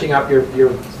matching up your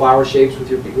flower shapes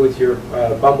with your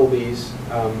bumblebees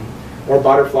or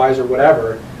butterflies or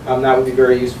whatever, that would be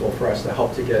very useful for us to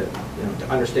help to get, you know, to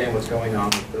understand what's going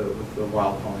on with the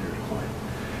wild pollinator decline.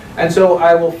 And so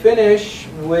I will finish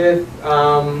with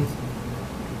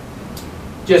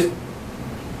just,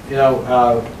 you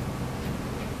know,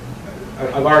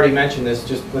 I've already mentioned this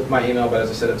just with my email, but as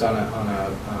I said, it's on I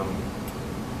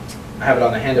have it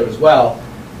on the handout as well.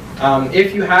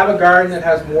 If you have a garden that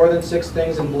has more than 6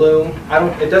 things in bloom,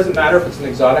 it doesn't matter if it's an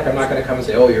exotic. I'm not going to come and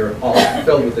say, oh, you're all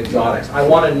filled with exotics. I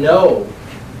want to know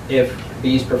if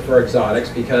bees prefer exotics,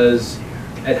 because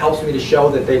it helps me to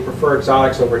show that they prefer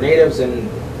exotics over natives, and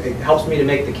it helps me to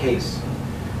make the case.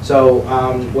 So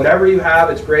whatever you have,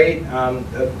 it's great.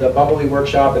 The bumblebee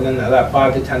workshop, and then that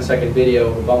 5 to 10 second video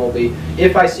of a bumblebee.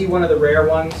 If I see one of the rare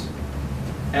ones,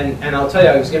 and I'll tell you,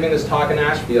 I was giving this talk in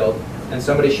Ashfield, and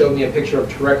somebody showed me a picture of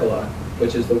Terricola,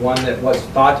 which is the one that was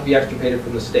thought to be extirpated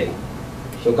from the state.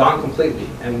 So gone completely.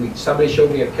 And somebody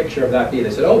showed me a picture of that bee. They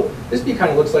said, oh, this bee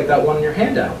kind of looks like that one in your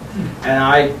handout. And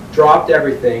I dropped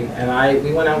everything, and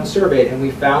we went out and surveyed, and we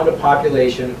found a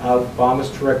population of Bombus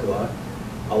terricola,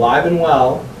 alive and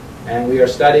well, and we are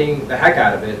studying the heck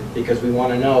out of it because we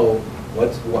want to know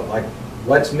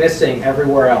what's missing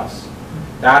everywhere else.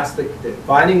 That's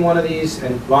finding one of these,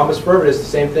 and Bombus fervidus, the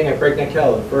same thing at Breakneck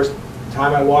Hill. The first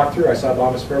time I walked through, I saw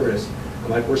Bombus fervidus. I'm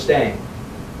like, we're staying.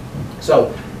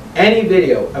 So any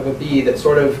video of a bee that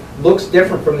sort of looks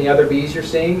different from the other bees you're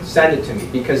seeing, send it to me,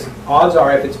 because odds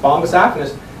are if it's Bombus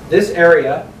affinis, this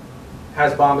area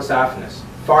has Bombus affinis.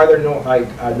 Farther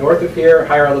north of here,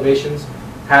 higher elevations,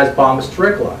 has Bombus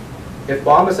terricola. If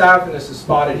Bombus affinis is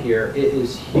spotted here, it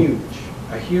is huge,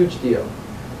 a huge deal.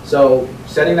 So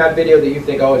sending that video that you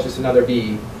think, oh, it's just another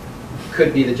bee,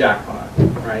 could be the jackpot,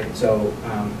 right? So,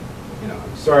 you know,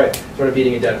 I'm sorry, sort of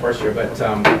beating a dead horse here, but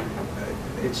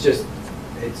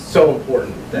it's so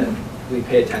important that we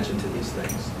pay attention to these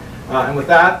things. And with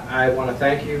that, I want to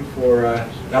thank you for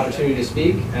the opportunity to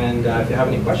speak, and if you have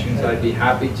any questions, I'd be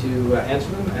happy to answer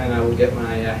them, and I will get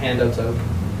my handouts out.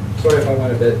 Sorry if I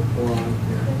went a bit long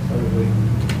here, probably.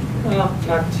 Well,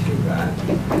 not too bad.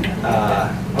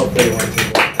 Hopefully it went too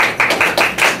long.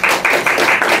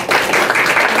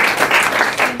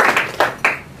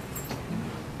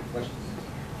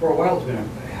 For a while, there's been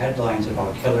headlines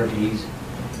about killer bees.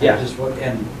 Yeah.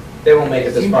 And they won't make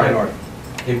it this far north.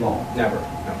 They won't. Never.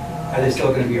 No. Are they still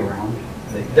going to be around?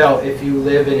 They'll, if you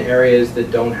live in areas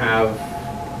that don't have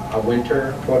a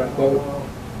winter, quote unquote,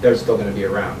 they're still going to be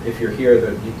around. If you're here,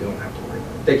 then you don't have to worry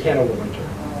about it. They can't overwinter.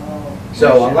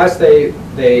 So unless even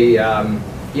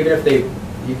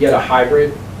if you get a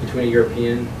hybrid between a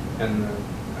European and the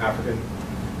African,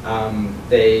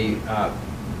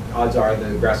 odds are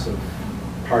the aggressive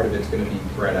part of it's going to be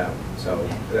bred out. So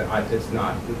it's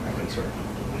not a concern.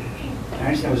 I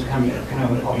understand it was kind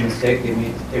of a mistake.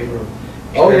 They were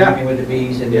Oh, yeah. experimenting with the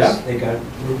bees, and Yeah. they got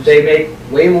groups. They make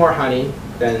way more honey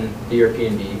than the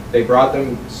European bee. They brought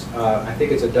them, I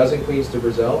think it's a dozen queens to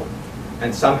Brazil,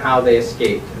 and somehow they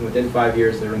escaped. And within 5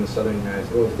 years, they were in the southern United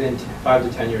States. Well, within 5 to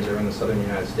 10 years, they were in the southern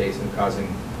United States and causing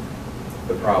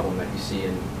the problem that you see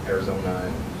in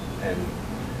Arizona and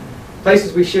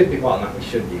places we should be, well, not we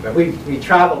should be, but we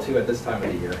travel to at this time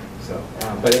of the year. So,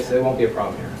 but it won't be a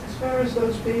problem here. As far as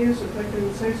those bees, if I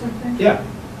can say something? Yeah.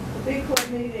 The bee club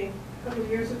meeting a couple of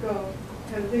years ago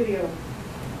had a video,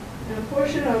 and a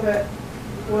portion of it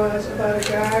was about a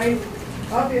guy,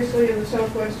 obviously in the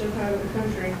southwestern part of the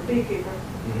country, a beekeeper,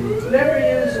 who never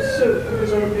used a suit for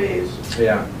his own bees.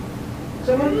 Yeah.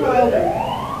 Someone called him.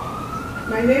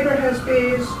 My neighbor has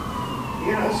bees,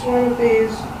 you know, a swarm of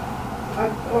bees.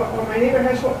 Or my neighbor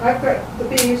has, I've got the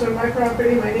bees on my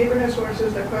property, my neighbor has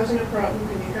horses, they're causing a problem,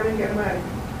 can you come and get them out of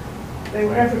here? They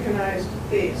were Africanized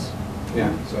bees.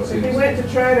 Yeah. So he went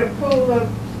to try to pull the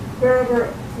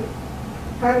wherever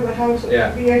part of the house,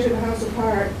 the edge of the house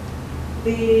apart.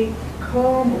 The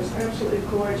comb was absolutely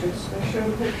gorgeous. I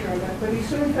showed a picture of it, but he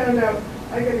soon found out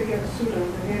I got to get a suit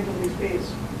on to handle these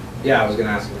bees. Yeah, I was going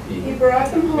to ask if he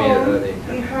brought them home.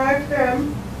 He hived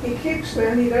them. He keeps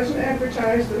them. He doesn't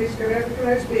advertise that he's got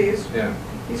Africanized bees. Yeah.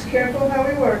 He's careful how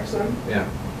he works them. Yeah.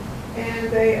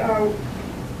 And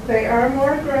they are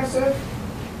more aggressive,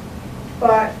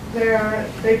 but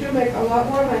they do make a lot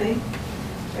more honey,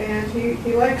 and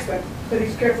he likes them, but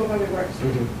he's careful how he works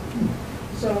them.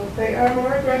 So they are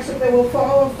more aggressive. They will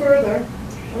follow further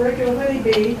a regular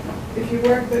honeybee. If you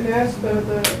work the nest,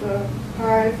 the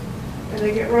hive, and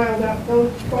they get riled up,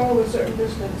 they'll follow a certain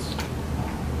distance.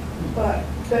 But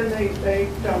then they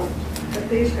don't. But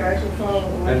these guys will follow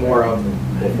them. And more of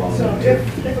them will follow So them.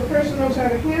 if a person knows how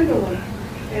to handle them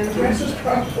and dresses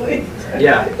properly.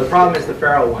 Yeah, the problem is the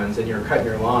feral ones, and you're cutting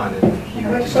your lawn, and you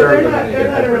But disturb them and they they're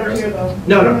get not around aggressive. here though.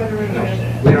 No, They're no, not around no.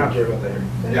 here. We don't have to worry about that here.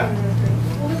 They're Yeah. not around here.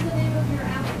 What was the name of your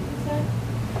app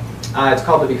you said? It's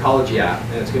called the Bee-cology app,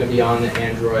 and it's going to be on the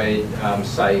Android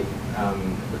site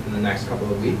within the next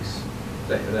couple of weeks,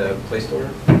 the Play Store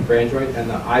for Android, and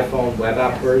the iPhone web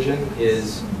app version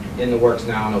is in the works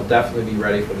now, and it'll definitely be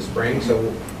ready for the spring.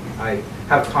 So I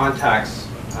have contacts,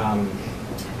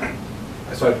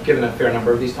 so I've given a fair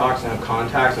number of these talks, and I have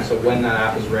contacts, and so when that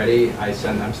app is ready, I'm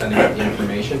sending out the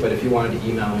information. But if you wanted to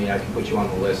email me, I can put you on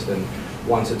the list, and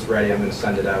once it's ready, I'm going to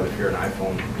send it out if you're an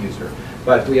iPhone user.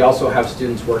 But we also have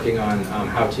students working on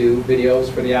how-to videos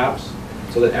for the apps.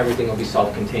 so that everything will be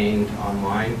self-contained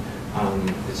online.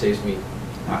 It saves me,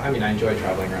 I mean, I enjoy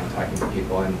traveling around talking to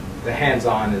people, and the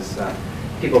hands-on is,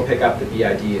 people pick up the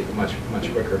BID much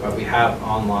quicker, but we have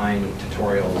online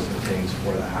tutorials and things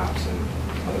for the apps and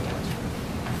other parts.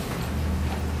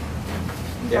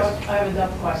 Yes? I have a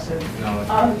dumb question.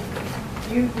 No.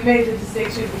 You made the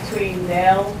distinction between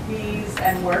male bees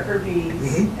and worker bees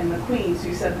Mm-hmm. and the queens.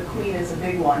 You said the queen is a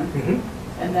big one.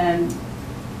 Mm-hmm. And then,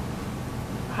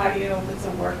 how do you know if it's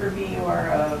a worker bee or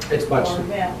a, or a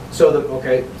male? So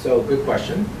so good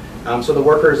question. So the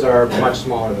workers are much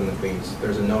smaller than the queens.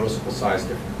 There's a noticeable size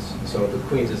difference. So the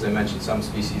queens, as I mentioned, some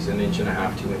species 1.5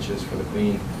 inches, 2 inches for the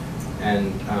queen.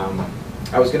 And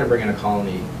I was going to bring in a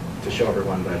colony to show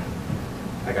everyone, but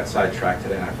I got sidetracked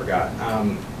today and I forgot.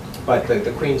 But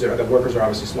the queens the workers are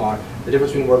obviously smaller. The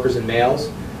difference between workers and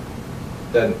males,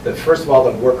 first of all,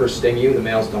 the workers sting you, the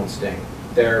males don't sting.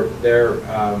 Their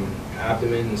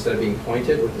abdomen, instead of being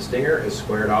pointed with the stinger, is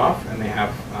squared off, and they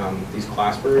have these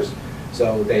claspers.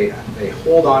 So they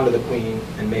hold on to the queen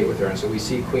and mate with her. And so we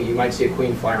see queen. You might see a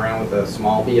queen flying around with a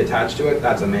small bee attached to it.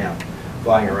 That's a male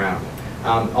flying around.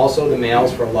 Also, the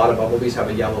males for a lot of bumblebees have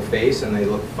a yellow face, and they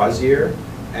look fuzzier,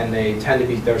 and they tend to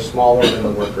be, they're smaller than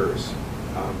the workers,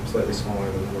 slightly smaller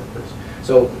than the workers.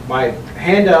 So my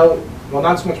handout, well,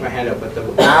 not so much my handout, but the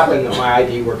app and my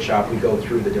ID workshop, we go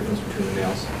through the difference between the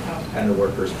males and the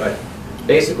workers. But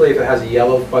basically, if it has a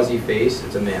yellow fuzzy face,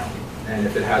 it's a male. And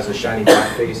if it has a shiny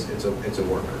black face, it's a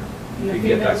worker. And the You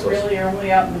get that females close. really are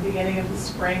only out in the beginning of the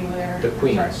spring when they're The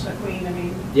queens. The queen, I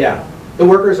mean. Yeah, the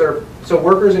workers are, so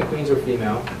workers and queens are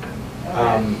female,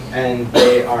 and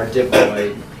they are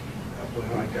diploid.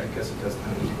 Well, I guess it doesn't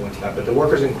have to go into that, but the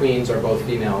workers and queens are both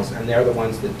females, and they're the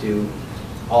ones that do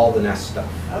all the nest stuff.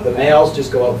 The males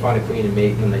just go out and find a queen and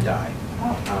mate, and then they die.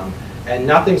 And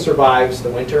nothing survives the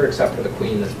winter except for the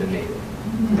queen that's been mated.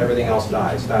 Everything else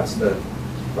dies. That's the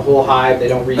whole hive. They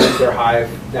don't reuse their hive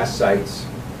nest sites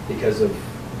because of,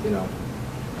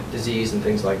 disease and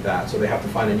things like that. So they have to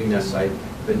find a new nest site.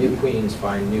 The new queens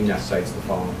find new nest sites the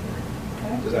following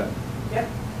year. Does that? Yep.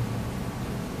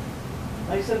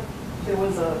 Like I said, there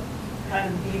was a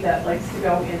kind of bee that likes to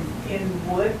go in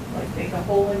wood, like make a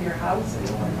hole in your house and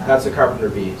go in that. That's a carpenter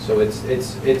bee. So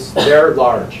they're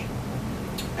large,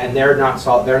 and they're not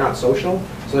social,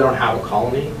 so they don't have a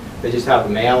colony. They just have a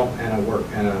male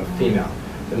and a female.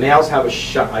 The males have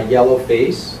a yellow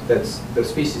face. That's the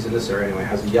species in this area anyway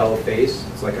has a yellow face.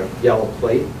 It's like a yellow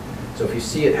plate. So if you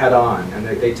see it head on, and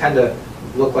they tend to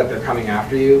look like they're coming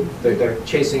after you, they're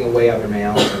chasing away other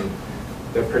males, and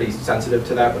they're pretty sensitive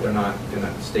to that, but they're not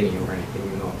stinging you or anything,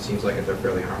 even though it seems like they're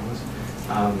fairly harmless.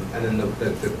 And then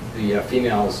the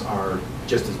females are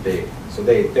just as big. So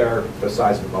they're the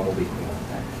size of a bumblebee queen.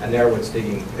 And they're what's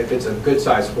digging. If it's a good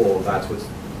sized hole, that's what's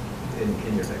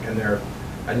in your thing. And they're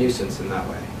a nuisance in that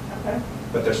way. Okay.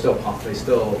 But they still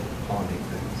pollinate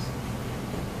things.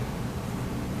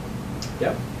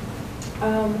 Yep.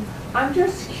 I'm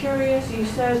just curious, you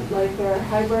said like they're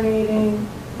hibernating,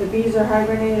 the bees are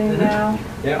hibernating now.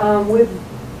 Yeah. With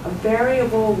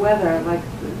variable weather, like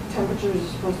the temperatures are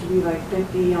supposed to be like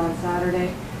 50 on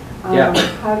Saturday. Yeah.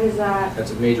 How does that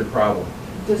That's a major problem.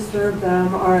 disturb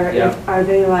them, or Yeah. are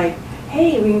they like,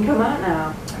 hey, we can come out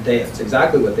now? It's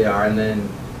exactly what they are. And then,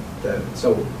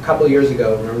 so a couple of years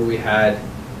ago, remember we had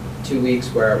 2 weeks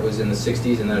where it was in the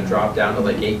 60s and then it dropped down to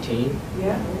like 18?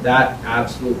 Yeah. That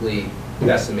absolutely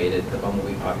decimated the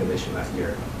bumblebee population that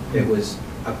year. It was,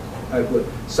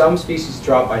 some species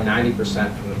dropped by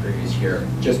 90% from the previous year,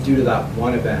 just due to that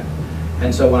one event.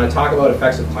 And so when I talk about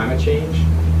effects of climate change,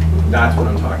 that's what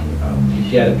I'm talking about. You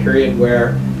get a period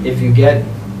where if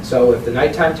the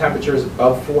nighttime temperature is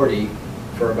above 40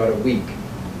 for about a week,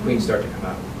 queens start to come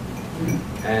out.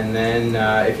 And then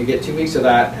if you get 2 weeks of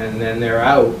that and then they're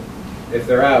out, if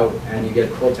they're out and you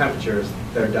get cold temperatures,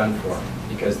 they're done for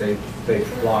because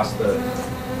they've lost the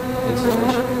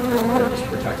insulation. They're just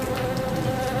protected.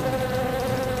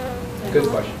 Good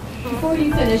question. Before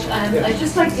you finish, I'd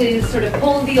just like to sort of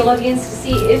poll the audience to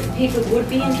see if people would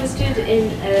be interested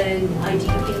in an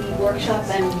IDP workshop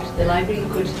and the library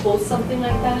could host something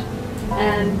like that.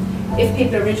 If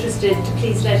people are interested,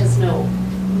 please let us know.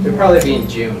 It'll probably be in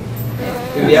June.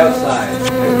 We'll be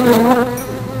outside.